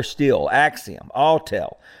 Nucor Steel, Axiom,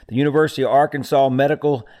 Alltel, the University of Arkansas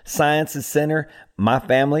Medical Sciences Center, my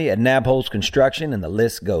family at Nabholz Construction, and the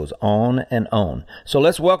list goes on and on. So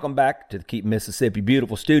let's welcome back to the Keep Mississippi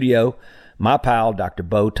Beautiful studio, my pal, Dr.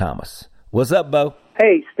 Bo Thomas. What's up, Bo?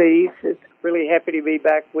 Hey, Steve. It's really happy to be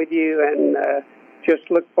back with you, and just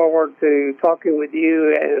look forward to talking with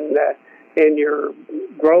you and your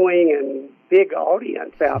growing and big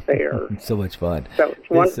audience out there. It's so much fun. So it's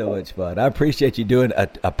wonderful. It's so much fun. I appreciate you doing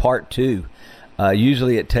a part 2.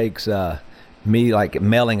 Usually it takes me like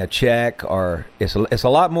mailing a check, or it's a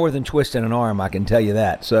lot more than twisting an arm, I can tell you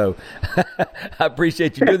that. So I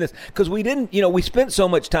appreciate you doing this, because we didn't, we spent so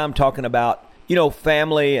much time talking about,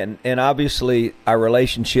 family, and obviously our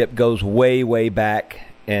relationship goes way, way back,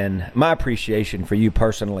 and my appreciation for you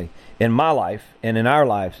personally in my life and in our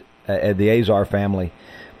lives at the Azar family,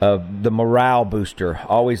 the morale booster,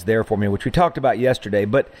 always there for me, which we talked about yesterday,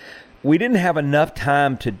 but we didn't have enough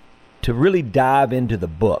time to really dive into the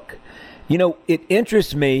book. It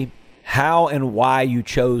interests me how and why you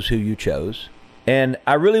chose who you chose. And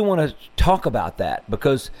I really want to talk about that,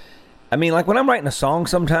 because I mean, like when I'm writing a song,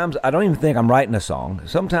 sometimes I don't even think I'm writing a song.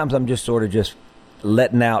 Sometimes I'm just sort of just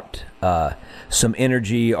letting out some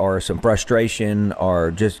energy or some frustration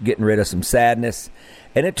or just getting rid of some sadness,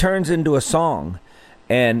 and it turns into a song.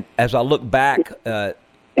 And as I look back,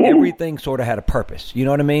 everything sort of had a purpose. You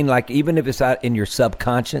know what I mean? Like even if it's out in your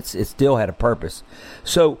subconscious, it still had a purpose.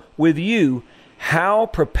 So with you, how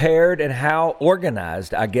prepared and how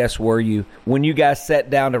organized, I guess, were you when you guys sat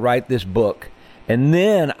down to write this book? And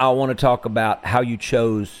then I want to talk about how you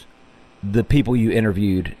chose the people you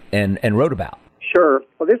interviewed and wrote about. Sure.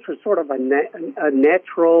 Well, this was sort of a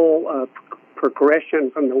natural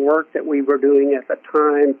progression from the work that we were doing at the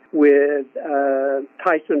time with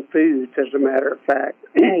Tyson Foods, as a matter of fact.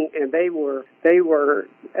 And they were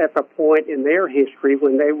at the point in their history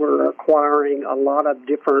when they were acquiring a lot of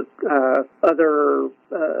different other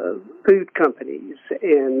food companies,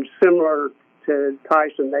 and similar to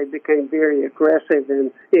Tyson, they became very aggressive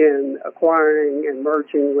in acquiring and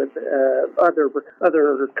merging with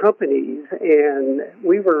other companies. And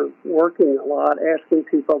we were working a lot, asking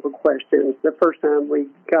people the questions. The first time we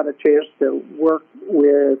got a chance to work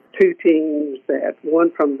with two teams, that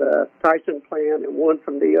one from the Tyson plant and one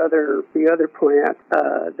from the other plant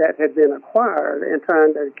that had been acquired, and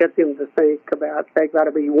trying to get them to think about they've got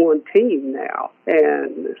to be one team now.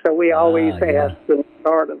 And so we always asked them,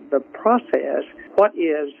 start of the process,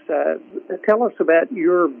 tell us about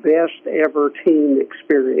your best ever team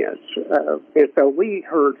experience. And so we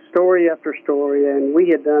heard story after story, and we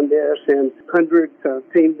had done this in hundreds of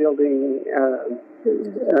team building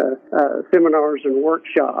seminars and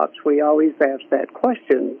workshops. We always ask that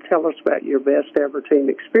question, tell us about your best ever team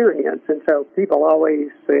experience. And so people always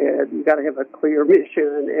said, you got to have a clear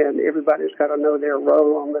mission, and everybody's got to know their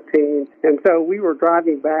role on the team. And so we were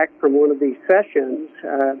driving back from one of these sessions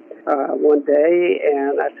one day,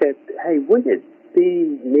 and I said, hey, wouldn't it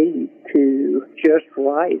be neat to just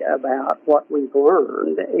write about what we've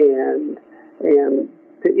learned and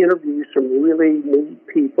to interview some really neat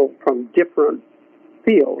people from different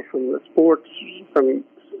fields, from sports,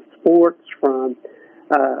 from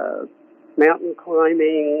mountain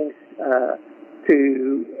climbing,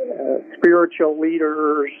 to spiritual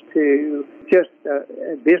leaders, to just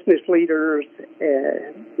business leaders,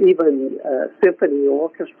 and even symphony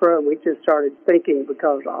orchestra. And we just started thinking,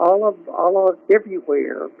 because all of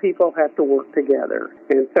everywhere people have to work together,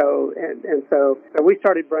 and so we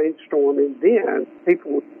started brainstorming. Then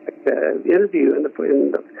people would interview, and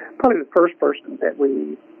probably the first person that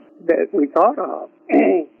we thought of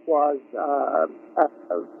was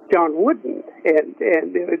John Wooden, and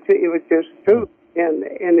it was just true. And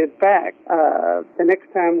in fact, the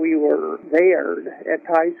next time we were there at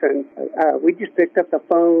Tyson, we just picked up the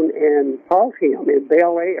phone and called him in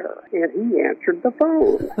Bel Air, and he answered the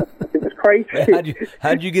phone. It was crazy.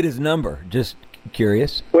 How'd you get his number? Just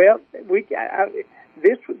curious. Well,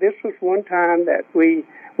 this was one time that we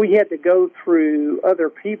had to go through other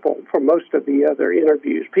people for most of the other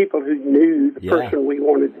interviews, people who knew the person we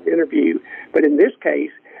wanted to interview. But in this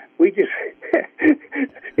case, we just,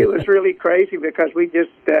 it was really crazy, because we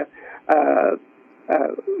just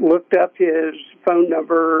looked up his phone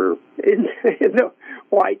number in the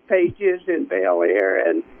white pages in Bel Air,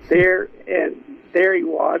 and there he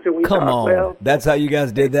was. And we Come thought, on, well, that's how you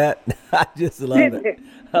guys did that? I just love it.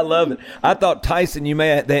 I love it. I thought Tyson,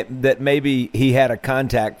 that maybe he had a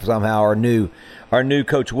contact somehow, or knew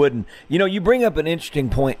Coach Wooden. You know, you bring up an interesting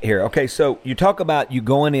point here. Okay, so you talk about you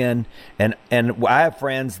going in, and I have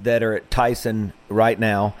friends that are at Tyson right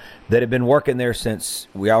now that have been working there since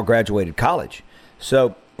we all graduated college.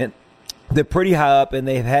 So, and they're pretty high up, and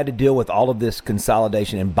they've had to deal with all of this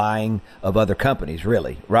consolidation and buying of other companies,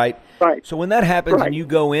 really, right? Right. So when that happens, and you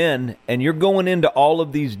go in, and you're going into all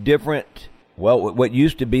of these different, well, what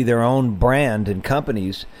used to be their own brand and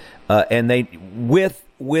companies, and they with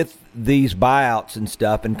these buyouts and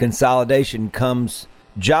stuff and consolidation comes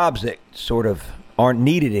jobs that sort of aren't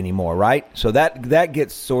needed anymore, right? So that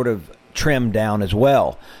gets sort of trimmed down as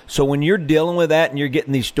well. So when you're dealing with that and you're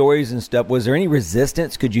getting these stories and stuff, was there any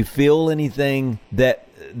resistance? Could you feel anything that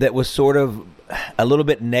was sort of a little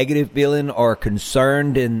bit negative feeling or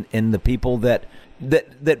concerned in the people that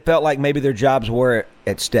felt like maybe their jobs were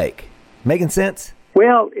at stake? Making sense?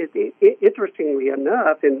 Well, interestingly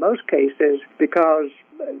enough, in most cases, because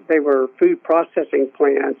they were food processing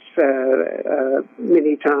plants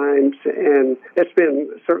many times, and it's been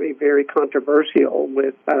certainly very controversial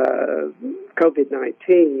with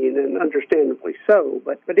COVID-19, and understandably so.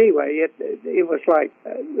 But anyway, it was like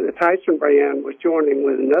the Tyson brand was joining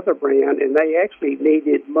with another brand, and they actually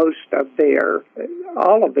needed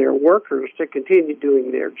all of their workers to continue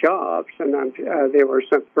doing their jobs. And there were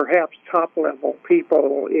some perhaps top-level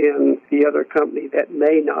people in the other company that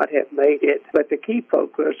may not have made it. But the key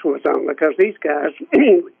focus was on, because these guys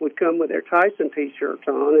would come with their Tyson T-shirts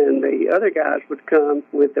on, and the other guys would come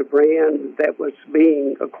with the brand that was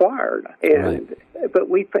being acquired. And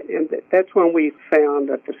that's when we found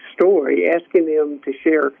that the story, asking them to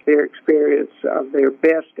share their experience of their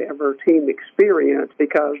best ever team experience,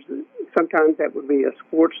 because sometimes that would be a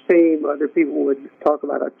sports team, other people would talk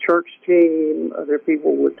about a church team, other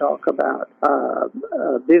people would talk about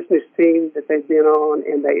a business team that they've been on,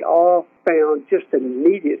 and they all found just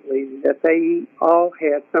immediately that they all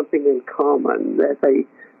had something in common, that they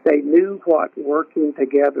knew what working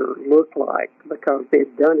together looked like because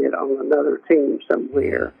they'd done it on another team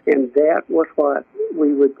somewhere. And that was what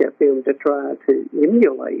we would get them to try to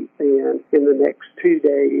emulate then in the next 2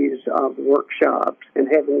 days of workshops and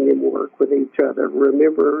having them work with each other.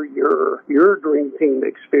 Remember your dream team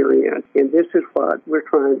experience, and this is what we're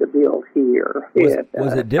trying to build here.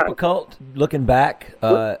 Was it difficult looking back,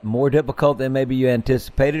 more difficult than maybe you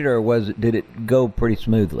anticipated, or did it go pretty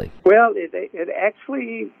smoothly? Well, it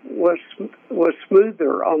actually was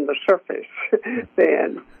smoother on the surface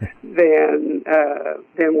than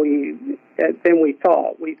we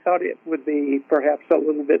thought. We thought it would be perhaps a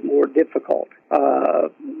little bit more difficult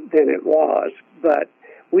than it was, but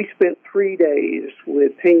we spent 3 days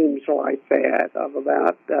with teams like that of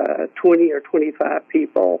about 20 or 25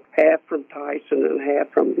 people, half from Tyson and half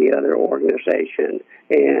from the other organization.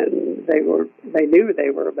 And they knew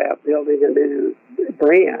they were about building a new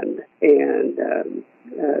brand. And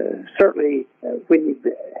certainly when you've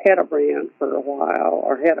had a brand for a while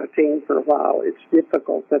or had a team for a while, it's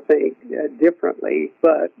difficult to think differently.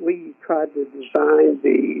 But we tried to design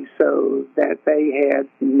these so that they had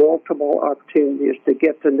multiple opportunities to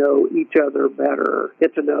get to know each other better,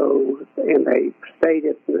 and they stayed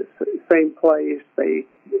at the same place.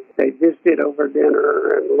 They visited over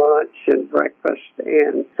dinner and lunch and breakfast,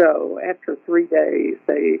 and so after 3 days,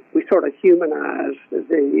 we sort of humanized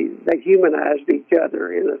each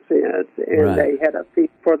other in a sense, and right. They had a feel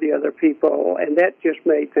for the other people, and that just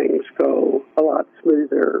made things go a lot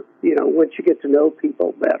smoother. Once you get to know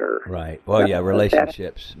people better. Right. Well, yeah,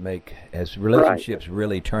 relationships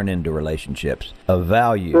really turn into relationships of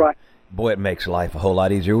value. Right. Boy, it makes life a whole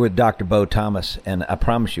lot easier. With Dr. Bo Thomas, and I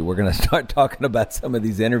promise you, we're going to start talking about some of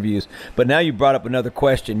these interviews. But now you brought up another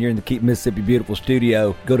question. You're in the Keep Mississippi Beautiful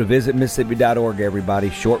studio. Go to visitmississippi.org, everybody.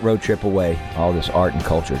 Short road trip away. All this art and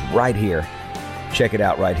culture right here. Check it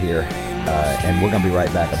out right here. And we're going to be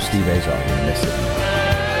right back. I'm Steve Azar here in Mississippi.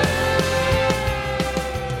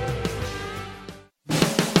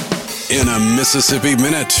 In a Mississippi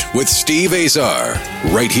Minute with Steve Azar,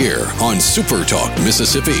 right here on Super Talk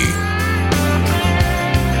Mississippi.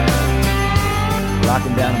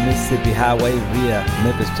 Rocking down the Mississippi Highway via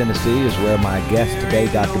Memphis, Tennessee is where my guest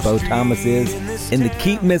today, Dr. Bo Thomas, is in the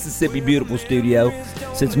Keep Mississippi Beautiful studio.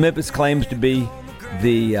 Since Memphis claims to be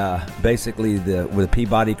where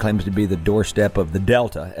Peabody claims to be the doorstep of the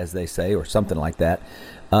Delta, as they say, or something like that.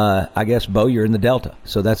 I guess, Bo, you're in the Delta,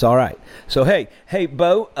 so that's all right. So, hey,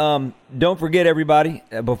 Bo, don't forget, everybody,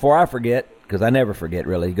 before I forget, because I never forget,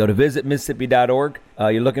 really, go to visitmississippi.org.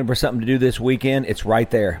 You're looking for something to do this weekend, it's right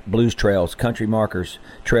there. Blues trails, country markers,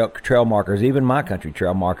 trail markers, even my country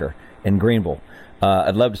trail marker in Greenville.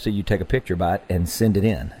 I'd love to see you take a picture by it and send it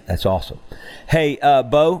in. That's awesome. Hey,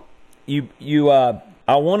 Bo,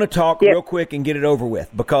 I want to talk real quick and get it over with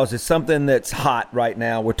because it's something that's hot right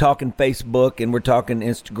now. We're talking Facebook and we're talking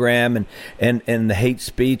Instagram and the hate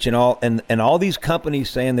speech and all these companies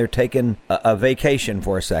saying they're taking a vacation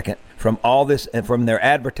for a second from all this and from their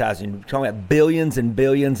advertising. We're talking about billions and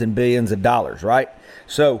billions and billions of dollars, right?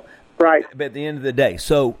 So, right. But at the end of the day,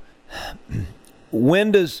 so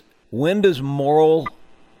when does moral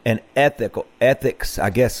and ethics, I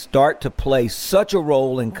guess, start to play such a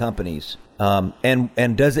role in companies?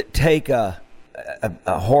 And does it take a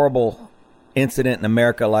horrible incident in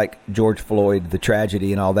America like George Floyd, the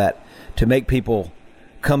tragedy and all that, to make people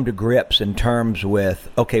come to grips in terms with,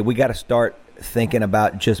 okay, we got to start thinking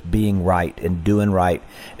about just being right and doing right.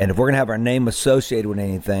 And if we're going to have our name associated with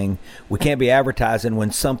anything, we can't be advertising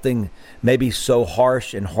when something maybe so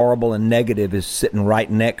harsh and horrible and negative is sitting right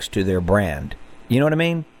next to their brand. You know what I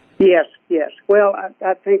mean? Yes. Well,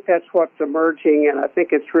 I think that's what's emerging, and I think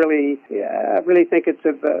it's really, I really think it's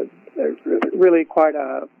really quite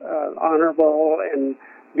a honorable and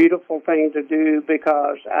beautiful thing to do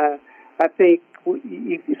because I think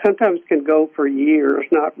you sometimes can go for years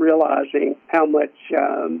not realizing how much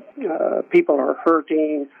people are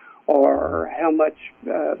hurting, or how much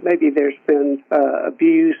maybe there's been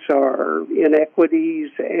abuse or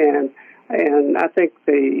inequities, and I think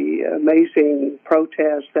the amazing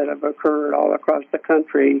protests that have occurred all across the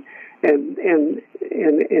country, and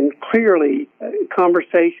clearly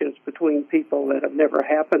conversations between people that have never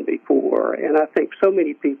happened before, and I think so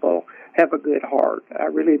many people have a good heart. I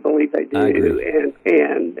really believe they do,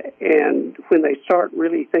 and when they start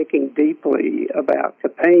really thinking deeply about the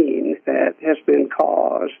pain that has been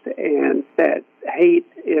caused, and that hate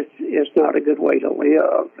is not a good way to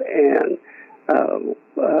live, and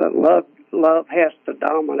love has to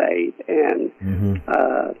dominate, and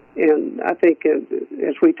I think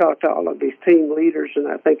as we talk to all of these team leaders, and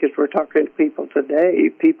I think as we're talking to people today,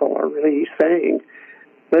 people are really saying,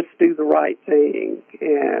 let's do the right thing,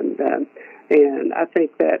 and I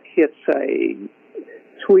think that hits a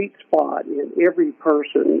sweet spot in every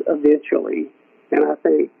person eventually. And I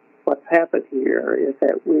think what's happened here is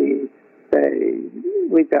that we've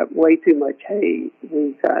got way too much hate.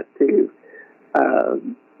 We've got to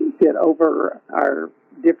get over our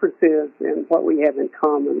differences, and what we have in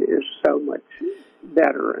common is so much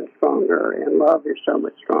better and stronger, and love is so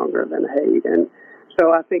much stronger than hate. And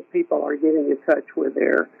so I think people are getting in touch with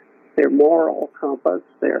their moral compass,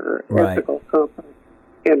 their ethical compass,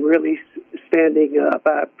 and really standing up.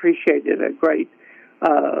 I appreciated a great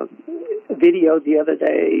video the other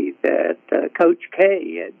day that Coach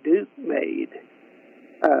K at Duke made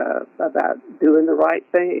about doing the right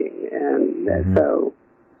thing. And so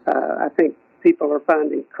I think people are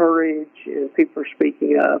finding courage, and people are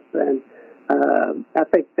speaking up, and I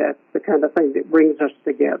think that's the kind of thing that brings us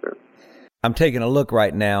together. I'm taking a look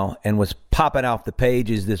right now, and what's popping off the page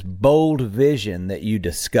is this bold vision that you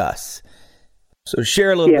discuss. So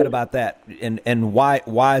share a little bit about that, and why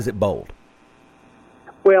is it bold?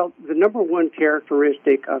 Well, the number one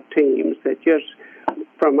characteristic of teams that, just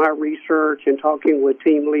from our research and talking with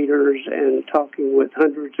team leaders and talking with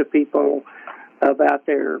hundreds of people about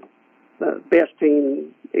their best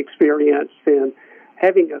team experience, and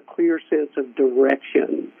having a clear sense of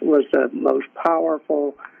direction was the most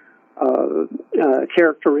powerful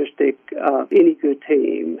characteristic of any good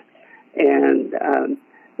team. And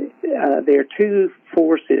there are two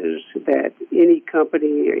forces that any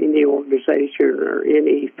company or any organization or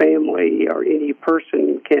any family or any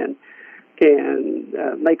person can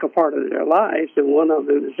make a part of their lives, and one of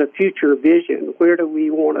them is a future vision. Where do we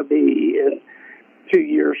want to be in 2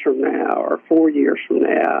 years from now or 4 years from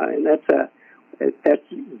now? And that's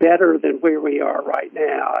better than where we are right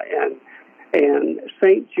now. And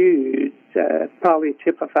St. Jude probably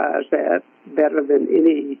typifies that better than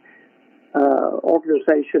any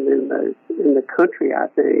organization in the country, I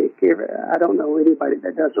think. I don't know anybody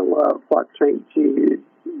that doesn't love what St. Jude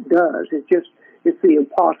does. It's the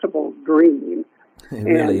impossible dream. It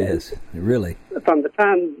really is. It really. From the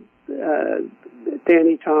time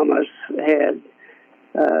Danny Thomas had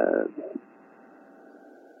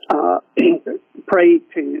prayed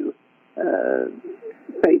to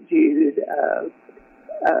St. Jude,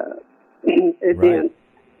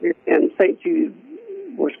 and St. Jude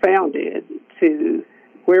was founded, to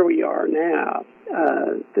where we are now,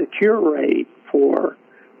 the cure rate for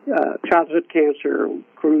childhood cancer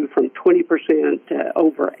grew from 20% to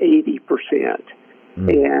over 80%,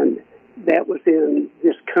 and that was in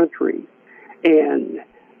this country, and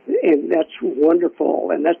that's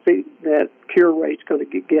wonderful, and that cure rate's going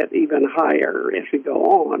to get even higher as we go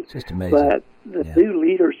on. It's just amazing. But the new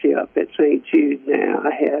leadership at St. Jude now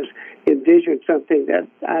has envisioned something that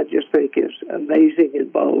I just think is amazing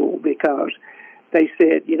and bold, because they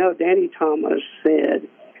said, Danny Thomas said,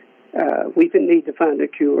 we need to find a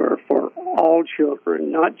cure for all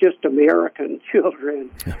children, not just American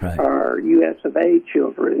children or U.S. of A.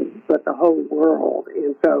 children, but the whole world.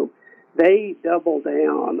 And so they doubled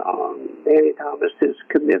down on Danny Thomas's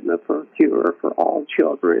commitment for a cure for all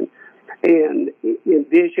children, and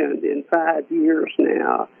envisioned in 5 years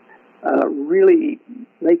now really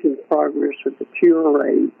making progress with the cure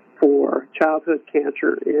rate for childhood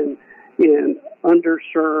cancer in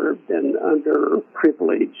underserved and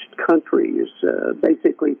underprivileged countries,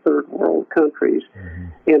 basically third world countries,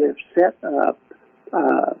 and have set up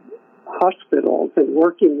hospitals and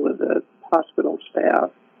working with the hospital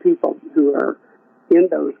staff, people who are in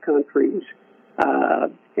those countries,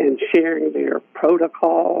 and sharing their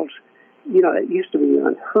protocols. It used to be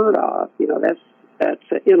unheard of. That's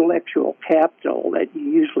intellectual capital that you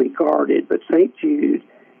usually guarded, but St. Jude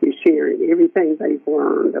is sharing everything they've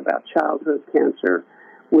learned about childhood cancer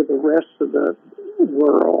with the rest of the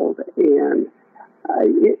world, and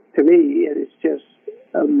to me, it is just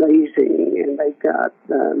amazing. And they've got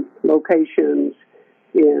locations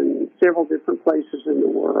in several different places in the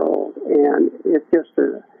world, and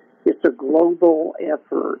it's a global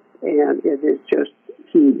effort, and it is just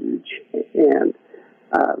huge. And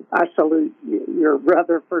I salute your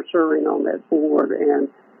brother for serving on that board, and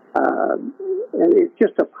it's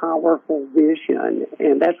just a powerful vision,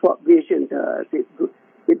 and that's what vision does.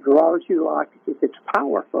 It draws you like, if it's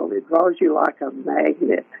powerful, it draws you like a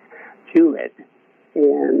magnet to it.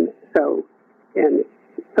 And so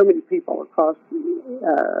many people across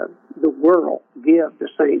the world give to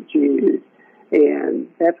St. Jude, and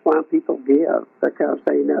that's why people give, because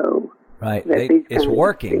they know. Right, it's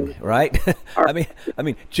working, right? I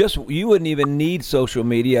mean, just you wouldn't even need social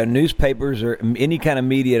media, newspapers, or any kind of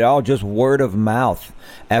media at all. Just word of mouth.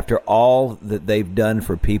 After all that they've done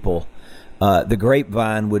for people, the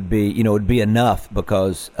grapevine would be enough,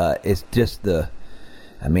 because it's just the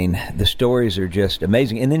stories are just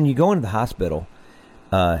amazing. And then you go into the hospital,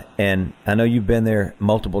 and I know you've been there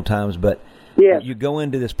multiple times, but yes. You go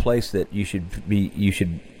into this place that you should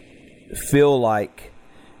feel like.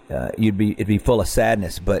 It'd be full of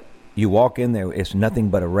sadness, but you walk in there, it's nothing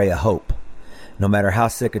but a ray of hope. No matter how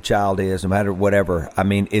sick a child is, no matter whatever. I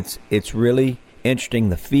mean, it's really interesting,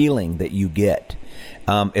 the feeling that you get.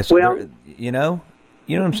 It's what I'm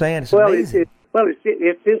saying. It's amazing.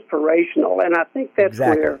 It's inspirational, and I think that's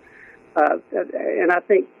where. And I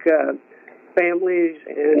think families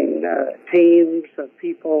and teams of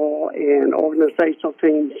people and organizational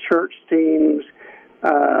teams, church teams,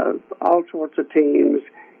 all sorts of teams.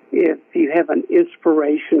 If you have an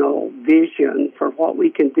inspirational vision for what we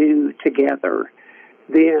can do together,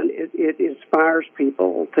 then it inspires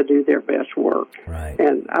people to do their best work. Right.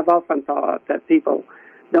 And I've often thought that people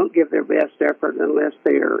don't give their best effort unless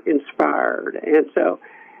they're inspired. And so,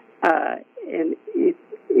 and if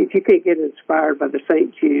you can get inspired by the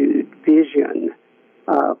St. Jude vision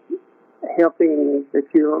of helping the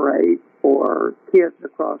cure rate for kids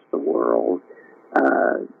across the world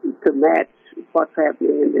to match what's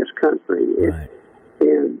happening in this country. Right.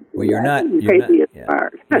 You're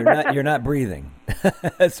not breathing.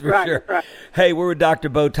 That's for sure. Right. Hey, we're with Dr.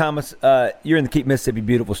 Bo Thomas. You're in the Keep Mississippi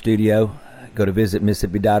Beautiful studio. Go to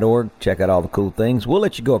visitmississippi.org. Check out all the cool things. We'll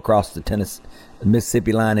let you go across the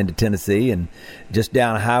Mississippi line into Tennessee and just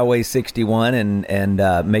down Highway 61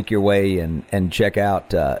 and make your way and check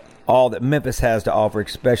out all that Memphis has to offer,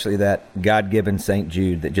 especially that God-given St.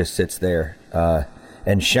 Jude that just sits there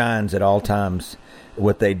and shines at all times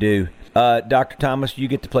what they do. Dr. Thomas, you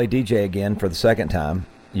get to play DJ again for the second time.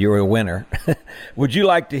 You're a winner. Would you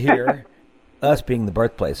like to hear, us being the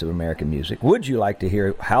birthplace of American music, would you like to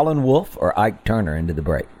hear Howlin' Wolf or Ike Turner into the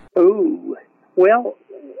break? Ooh, well,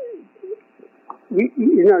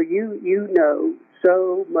 you know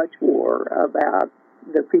so much more about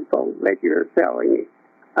the people that you're telling.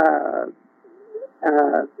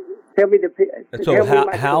 Tell me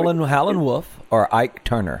Howlin' Wolf or Ike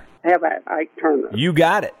Turner? How about Ike Turner? You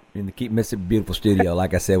got it. In the Keep Mississippi Beautiful studio,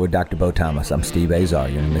 like I said, with Dr. Bo Thomas. I'm Steve Azar.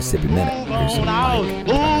 You're in the Mississippi Minute. Here's some Ike.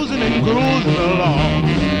 Boozing and cruising along.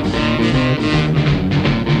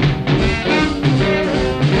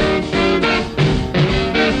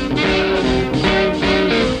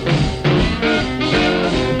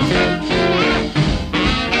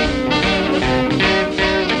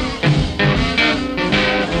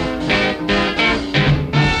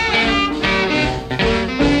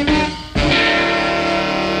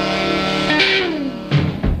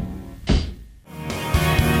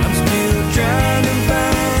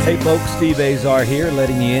 Hey folks, Steve Azar here,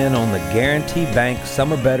 letting you in on the Guarantee Bank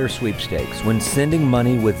Summer Better Sweepstakes when sending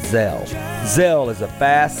money with Zelle. Zelle is a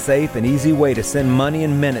fast, safe, and easy way to send money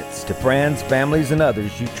in minutes to friends, families, and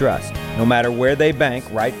others you trust, no matter where they bank,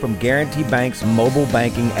 right from Guarantee Bank's mobile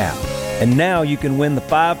banking app. And now you can win the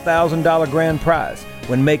 $5,000 grand prize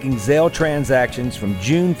when making Zelle transactions from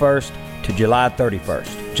June 1st to July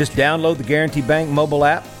 31st. Just download the Guarantee Bank mobile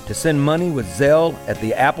app to send money with Zelle at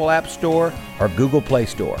the Apple App Store or Google Play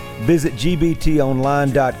Store. Visit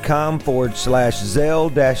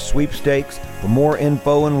gbtonline.com/Zelle-sweepstakes for more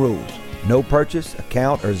info and rules. No purchase,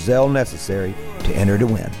 account, or Zelle necessary to enter to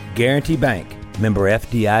win. Guarantee Bank, member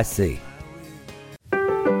FDIC.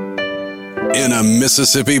 In a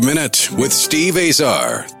Mississippi Minute with Steve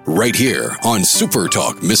Azar, right here on Super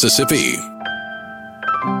Talk Mississippi.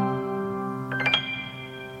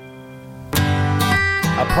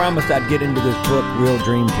 I promised I'd get into this book, Real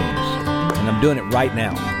Dream Teams, and I'm doing it right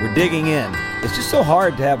now. We're digging in. It's just so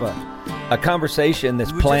hard to have a conversation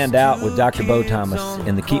that's planned out with Dr. Bo Thomas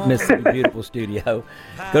in the Keep Mississippi Beautiful studio.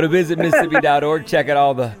 Go to visitmississippi.org. Check out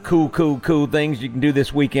all the cool things you can do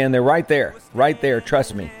this weekend. They're right there.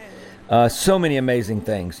 Trust me. So many amazing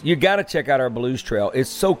things. You got to check out our blues trail. It's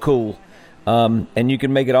so cool, and you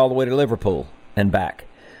can make it all the way to Liverpool and back.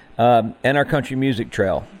 And our country music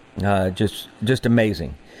trail, just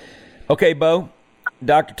amazing. Okay, Bo.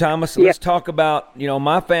 Dr. Thomas, let's talk about,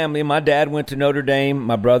 my family. My dad went to Notre Dame.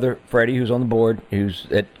 My brother, Freddie, who's on the board, who's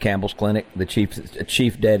at Campbell's Clinic, the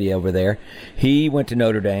chief daddy over there, he went to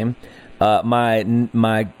Notre Dame.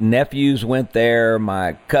 My nephews went there.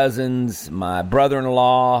 My cousins, my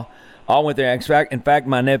brother-in-law, all went there. In fact,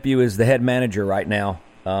 my nephew is the head manager right now.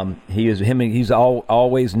 He's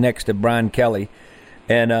always next to Brian Kelly.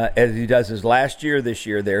 And as he does his last year this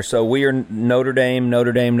year there. So we are Notre Dame,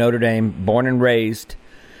 born and raised.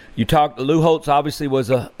 You talked, Lou Holtz obviously was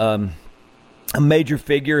a major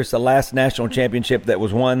figure. It's the last national championship that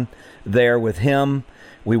was won there with him.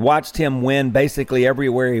 We watched him win basically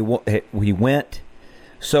everywhere he went.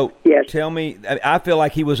 So Tell me, I feel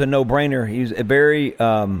like he was a no-brainer. He's a very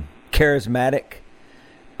charismatic,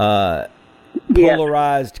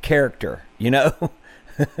 polarized character,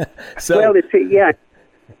 So, well,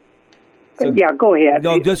 go ahead.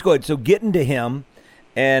 No, just go ahead. So getting to him,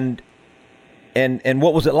 and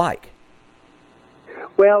what was it like?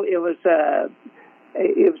 Well, it was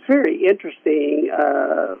very interesting.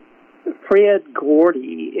 Fred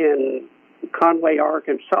Gordy in Conway,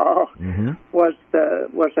 Arkansas, was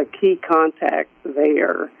a key contact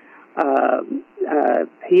there.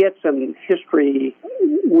 He had some history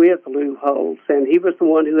with Lou Holtz, and he was the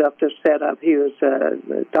one who helped us set up. He was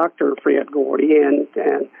Dr. Fred Gordy, and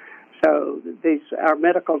so our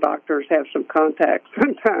medical doctors have some contacts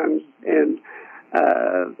sometimes and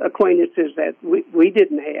acquaintances that we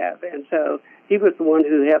didn't have. And so he was the one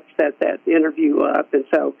who helped set that interview up. And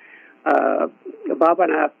so Bob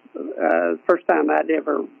and I, first time I'd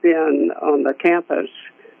ever been on the campus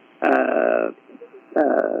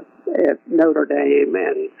at Notre Dame,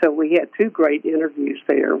 and so we had two great interviews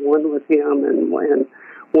there, one with him and one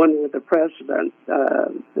with the president,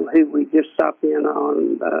 who we just stopped in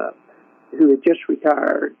on, who had just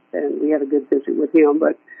retired, and we had a good visit with him.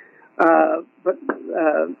 But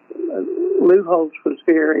Lou Holtz was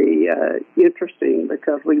very interesting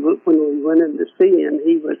because when we went in to see him,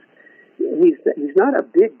 he's not a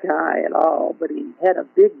big guy at all, but he had a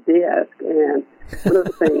big desk, and one of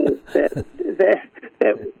the things that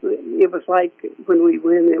it was like when we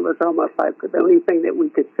went, it was almost like the only thing that we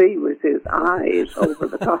could see was his eyes over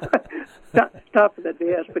the top of the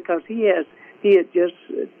desk, because he had just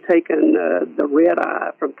taken the red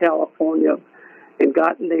eye from California and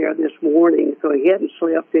gotten there this morning, so he hadn't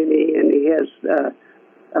slept any, and he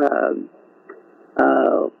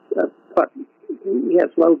has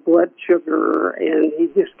low blood sugar, and he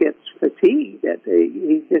just gets fatigued.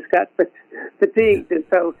 He just got fatigued, and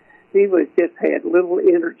so he just had little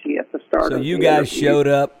energy at the start. So you guys showed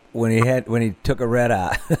up when he took a red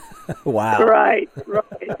eye. Wow. Right,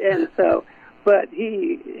 and so, but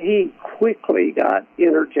he quickly got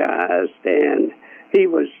energized, and he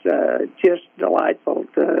was just delightful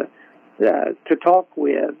to talk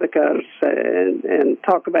with, because and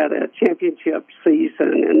talk about a championship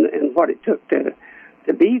season and what it took to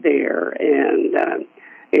be there,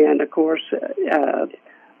 and of course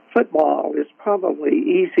football is probably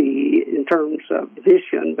easy in terms of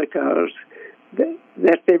vision, because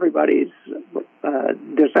that's everybody's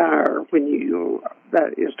desire when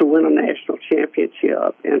is to win a national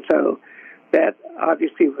championship, and so that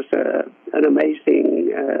obviously was an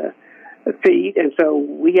amazing feat. And so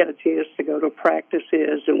we had a chance to go to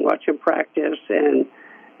practices and watch him practice, and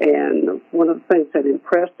one of the things that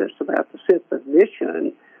impressed us about the sense of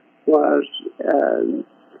mission was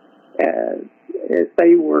as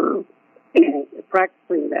they were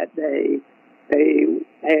practicing that day, they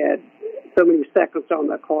had so many seconds on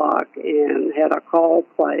the clock and had a call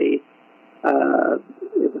play.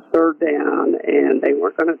 It was third down, and they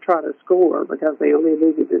weren't going to try to score because they only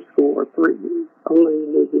needed to score only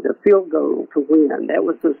needed a field goal to win. That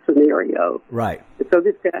was the scenario. Right. And so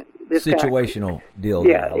this situational deal.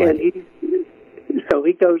 Yeah, and so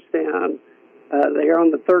he goes down. They're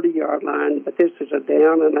on the 30-yard line, but this is a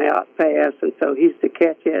down-and-out pass, and so he's to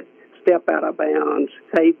catch it, step out of bounds,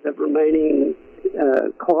 save the remaining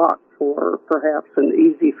clock for perhaps an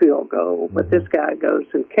easy field goal. But this guy goes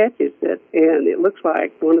and catches it, and it looks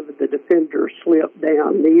like one of the defenders slipped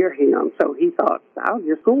down near him, so he thought, I'll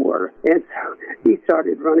just score. And so he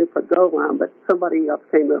started running for the goal line, but somebody else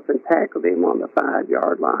came up and tackled him on the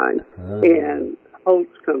 5-yard line. And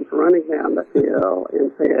Holtz comes running down the field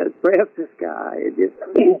and said, grabs this guy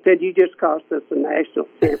and said, you just cost us the national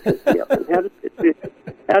championship. And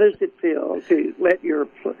how does it feel to let your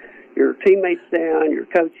teammates down, your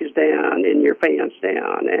coaches down, and your fans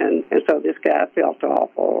down? And so this guy felt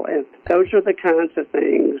awful. And those are the kinds of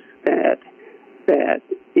things that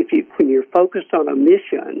when you're focused on a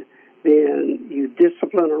mission, then you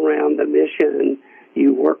discipline around the mission,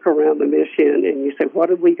 you work around the mission, and you say, what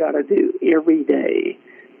have we got to do every day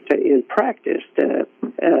in practice to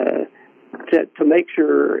make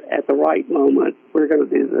sure at the right moment we're going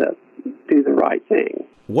to do the right thing.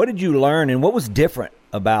 What did you learn, and what was different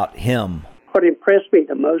about him? What impressed me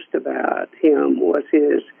the most about him was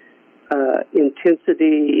his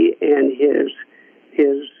intensity and his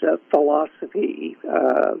philosophy,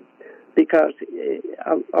 because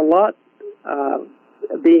a lot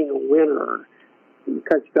being a winner,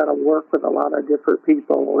 because you got to work with a lot of different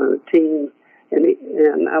people and a team,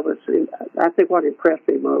 and I think what impressed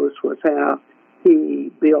me most was how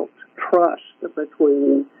he built trust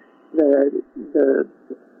between the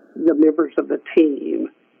members of the team,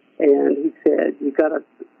 and he said you got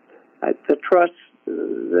to trust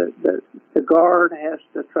the guard has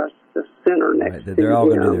to trust the center next to him. They're all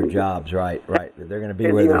going to do their jobs, right. They're going to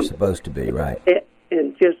be where they're supposed to be, right.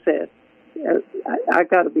 And just said, I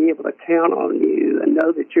got to be able to count on you and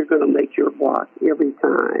know that you're going to make your block every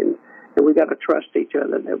time. And we got to trust each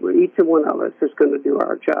other, that each one of us is going to do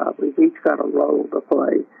our job. We've each got a role to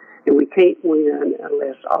play, and we can't win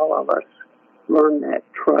unless all of us learn that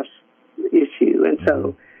trust issue. And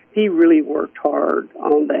so he really worked hard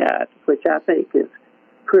on that, which I think is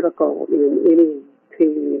critical in any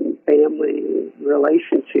team, family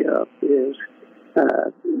relationship, is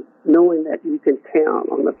knowing that you can count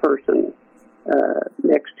on the person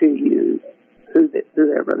next to you,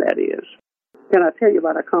 whoever that is. Can I tell you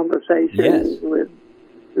about a conversation with,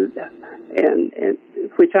 and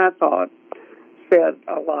which I thought said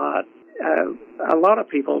a lot. A lot of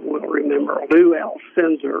people will remember Lou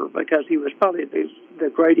Alcindor because he was probably the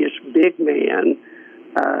greatest big man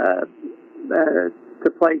to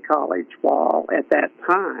play college ball at that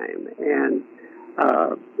time, and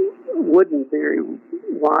Wooden very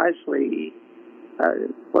wisely.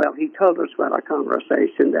 He told us about a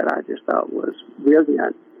conversation that I just thought was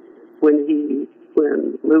brilliant. When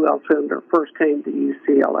Lou Alcindor first came to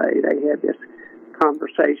UCLA, they had this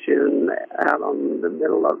conversation out on the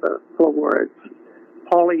middle of the floor at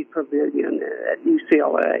Pauley Pavilion at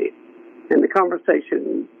UCLA, and the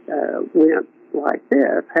conversation went like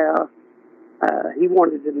this: how he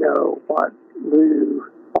wanted to know what Lou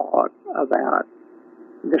thought about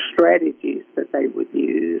the strategies that they would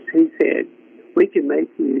use. He said, we can make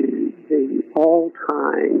you the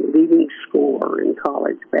all-time leading scorer in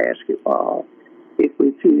college basketball if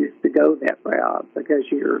we choose to go that route, because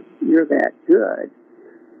you're that good.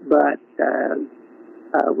 But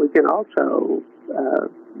we can also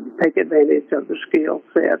take advantage of the skill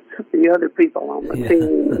sets of the other people on the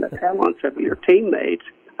team and the talents of your teammates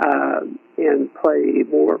and play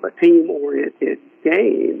more of a team-oriented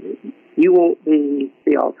game. You won't be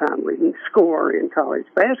the all-time leading scorer in college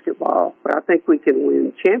basketball, but I think we can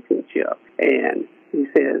win championships. And he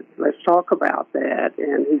said, let's talk about that.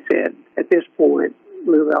 And he said, at this point,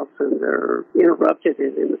 Lou Alcindor interrupted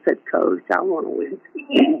him and said, Coach, I want to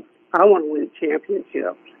win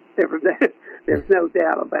championships. There's no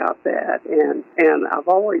doubt about that. And I've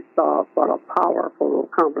always thought what a powerful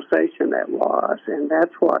conversation that was. And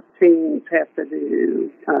that's what teams have to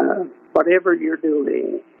do. Whatever you're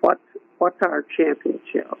doing, what's our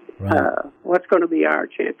championship? Right. What's going to be our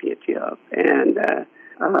championship? And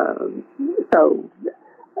so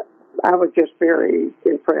I was just very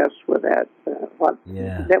impressed with that.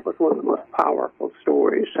 That was one of the most powerful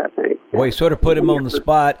stories, I think. Well, he sort of put him on the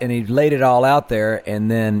spot, and he laid it all out there.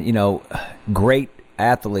 And then, great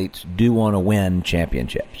athletes do want to win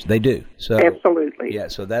championships. They do. So absolutely. Yeah.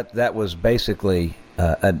 So that was basically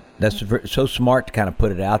that's so smart to kind of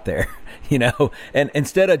put it out there, And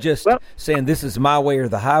instead of just saying this is my way or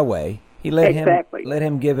the highway, he let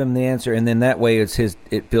him give him the answer, and then that way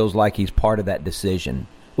it feels like he's part of that decision,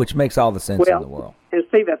 which makes all the sense in the world. And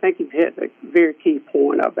Steve, I think you've hit a very key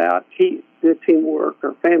point about good teamwork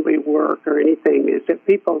or family work or anything, is that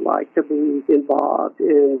people like to be involved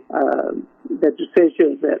in the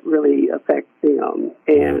decisions that really affect them,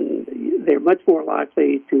 and they're much more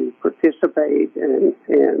likely to participate and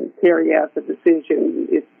carry out the decision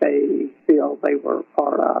if they feel they were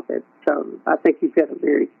part of it. So I think you've hit a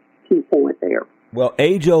very key point there. Well,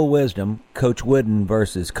 age-old wisdom, Coach Wooden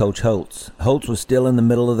versus Coach Holtz. Holtz was still in the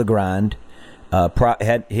middle of the grind,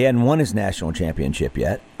 He hadn't won his national championship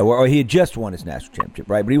yet, or he had just won his national championship,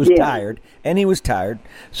 right? But he was tired, and he was tired,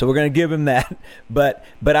 so we're going to give him that. But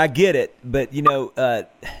I get it. But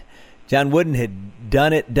John Wooden had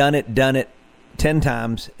done it 10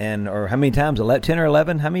 times, or how many times? 10 or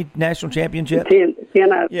 11? How many national championships? 10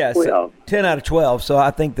 out of 12. So 10 out of 12. So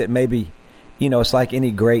I think that maybe, it's like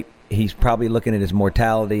any great. He's probably looking at his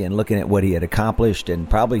mortality and looking at what he had accomplished, and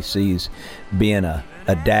probably sees being a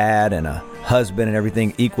dad and a husband and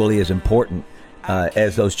everything equally as important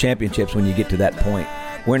as those championships when you get to that point.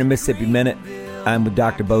 We're in a Mississippi Minute. I'm with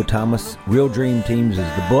Dr. Bo Thomas. Real Dream Teams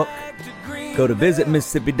is the book. Go to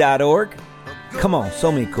visitmississippi.org. Come on,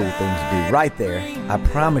 so many cool things to do right there. I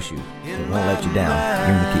promise you, it won't let you down.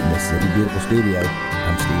 Here in the Keep Mississippi Beautiful studio,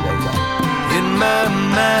 I'm Steve Azar. In my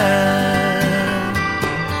mind,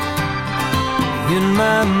 in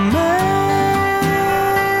my mind.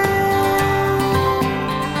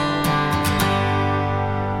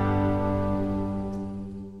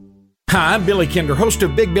 Hi, I'm Billy Kinder, host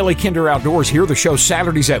of Big Billy Kinder Outdoors. Here, the show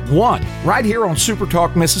Saturdays at 1, right here on Super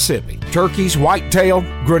Talk Mississippi. Turkeys, whitetail,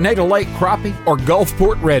 Grenada Lake crappie, or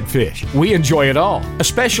Gulfport redfish. We enjoy it all,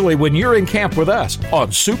 especially when you're in camp with us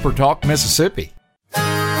on Super Talk Mississippi.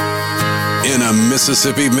 In a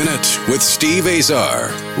Mississippi Minute with Steve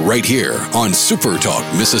Azar, right here on Super Talk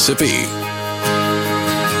Mississippi.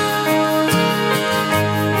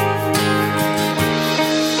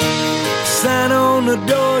 Sign on the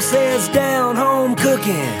door says down home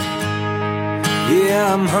cooking.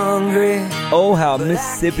 Yeah, I'm hungry. Oh, how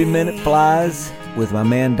Mississippi Minute flies with my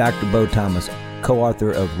man Dr. Bo Thomas, co-author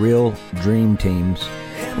of Real Dream Teams.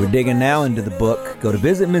 We're digging now into the book. Go to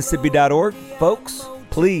visitmississippi.org. Folks,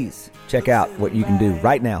 please check out what you can do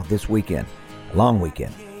right now this weekend. A long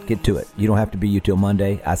weekend. Get to it. You don't have to be you till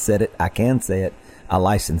Monday. I said it. I can say it. I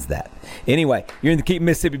license that. Anyway, you're in the Keep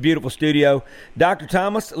Mississippi Beautiful studio. Dr.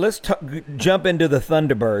 Thomas, let's jump into the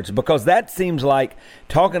Thunderbirds, because that seems like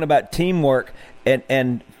talking about teamwork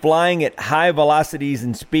and flying at high velocities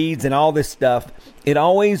and speeds and all this stuff. It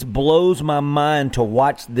always blows my mind to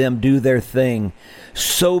watch them do their thing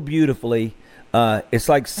so beautifully. It's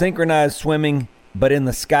like synchronized swimming, but in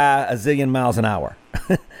the sky a zillion miles an hour.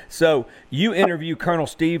 So you interview Colonel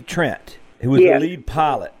Steve Trent, who was the lead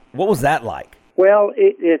pilot. What was that like? Well,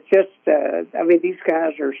 it's just, these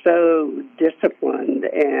guys are so disciplined,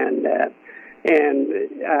 and I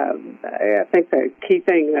think the key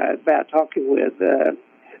thing about talking with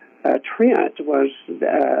Trent was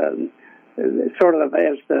sort of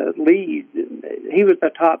as the lead. He was the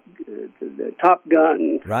top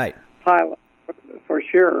gun pilot for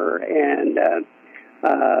sure, and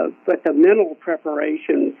but the mental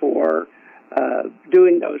preparation for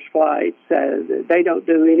doing those flights, they don't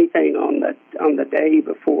do anything on the day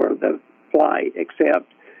before the flight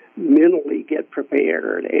except mentally get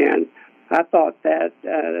prepared. And I thought that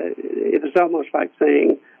it was almost like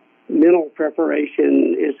saying mental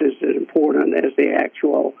preparation is as important as the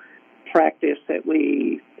actual practice that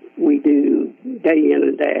we do day in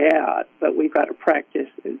and day out. But we've got to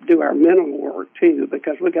do our mental work too,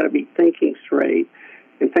 because we've got to be thinking straight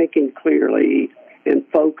and thinking clearly and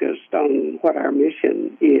focused on what our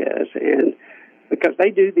mission is. And because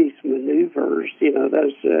they do these maneuvers,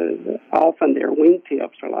 those often their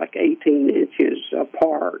wingtips are like 18 inches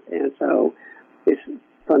apart, and so it's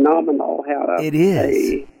phenomenal how it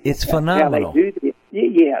is. It's phenomenal how they do this.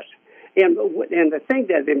 Yes, and the thing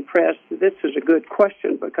that impressed. This is a good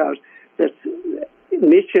question, because this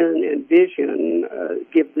mission and vision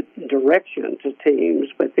give the direction to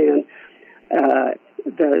teams, but then.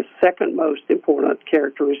 The second most important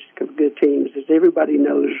characteristic of good teams is everybody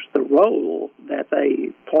knows the role that they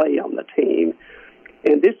play on the team,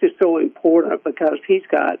 and this is so important because he's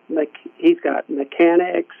got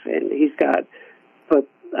mechanics, and he's got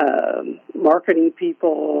marketing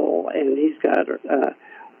people, and he's got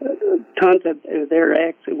tons of their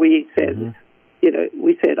acts. We said,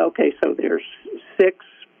 we said, okay, so there's 6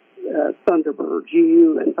 Thunderbirds,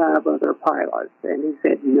 you and 5 other pilots, and he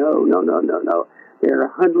said, no. There are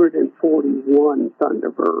 141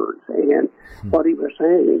 Thunderbirds, and what he was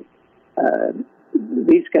saying,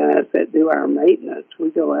 these guys that do our maintenance,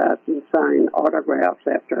 we go out and sign autographs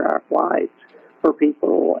after our flights for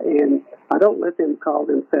people, and I don't let them call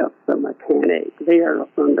themselves a mechanic. They are a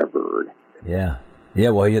Thunderbird. Yeah.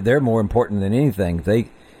 Well, they're more important than anything.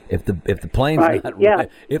 If the plane's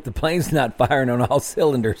if the plane's not firing on all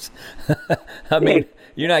cylinders,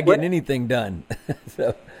 you're not getting anything done.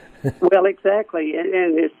 So. Well, exactly,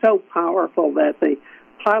 and it's so powerful that the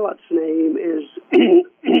pilot's name is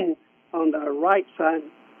on the right side.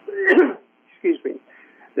 Excuse me.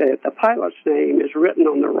 the pilot's name is written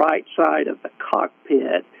on the right side of the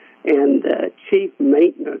cockpit, and the chief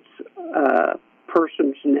maintenance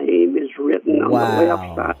person's name is written on the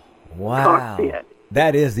left side of the cockpit.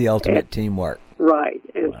 That is the ultimate teamwork. Right,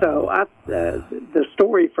 and so the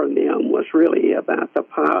story from them was really about the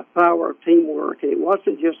power of teamwork. And it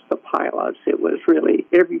wasn't just the pilots; it was really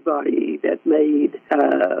everybody that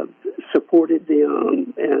supported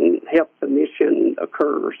them and helped the mission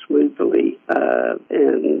occur smoothly.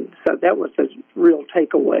 And so that was a real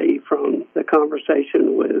takeaway from the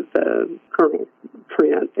conversation with Colonel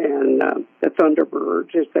Trent and the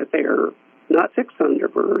Thunderbirds, is that they're not 6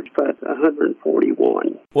 Thunderbirds, but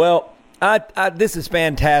 141. Well, this is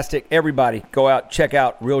fantastic. Everybody, go out, check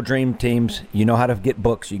out Real Dream Teams. You know how to get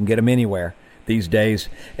books. You can get them anywhere these days,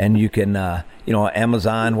 and you can,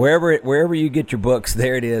 Amazon, wherever you get your books,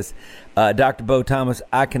 there it is. Dr. Bo Thomas,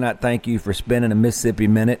 I cannot thank you for spending a Mississippi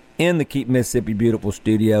Minute in the Keep Mississippi Beautiful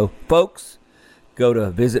studio. Folks, go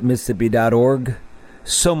to visitmississippi.org.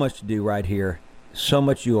 So much to do right here. So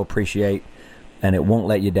much you'll appreciate, and it won't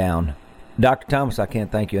let you down. Dr. Thomas, I can't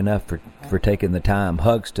thank you enough for taking the time.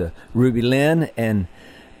 Hugs to Ruby Lynn, and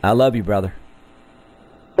I love you, brother.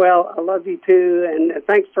 Well, I love you too, and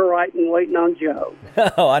thanks for Waiting on Joe.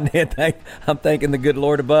 Oh, I'm thanking the good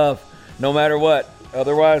Lord above, no matter what.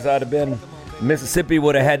 Otherwise, I'd have been, Mississippi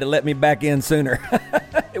would have had to let me back in sooner.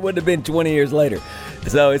 It wouldn't have been 20 years later.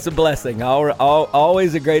 So it's a blessing.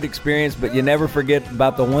 Always a great experience, but you never forget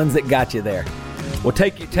about the ones that got you there. Well,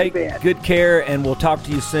 take good care, and we'll talk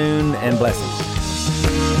to you soon, and blessings.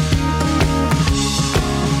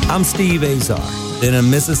 I'm Steve Azar. In a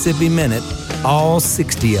Mississippi Minute, all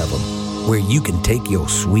 60 of them, where you can take your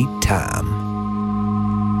sweet time.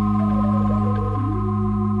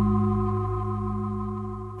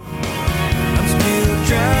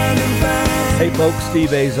 Hey folks,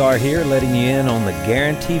 Steve Azar here, letting you in on the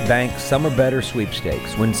Guarantee Bank Summer Better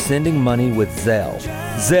Sweepstakes when sending money with Zelle.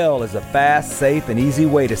 Zelle is a fast, safe, and easy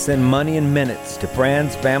way to send money in minutes to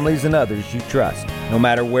friends, families, and others you trust, no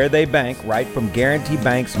matter where they bank, right from Guarantee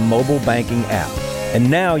Bank's mobile banking app.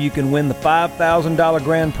 And now you can win the $5,000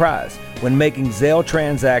 grand prize when making Zelle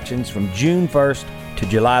transactions from June 1st to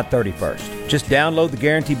July 31st. Just download the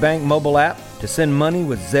Guarantee Bank mobile app to send money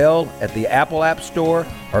with Zelle at the Apple App Store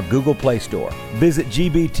or Google Play Store. Visit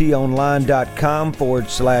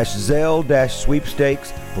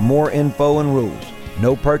gbtonline.com/Zelle-sweepstakes for more info and rules.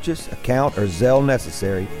 No purchase, account, or Zelle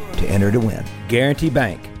necessary to enter to win. Guarantee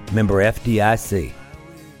Bank, member FDIC.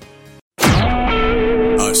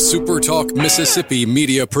 A SuperTalk Mississippi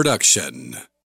media production.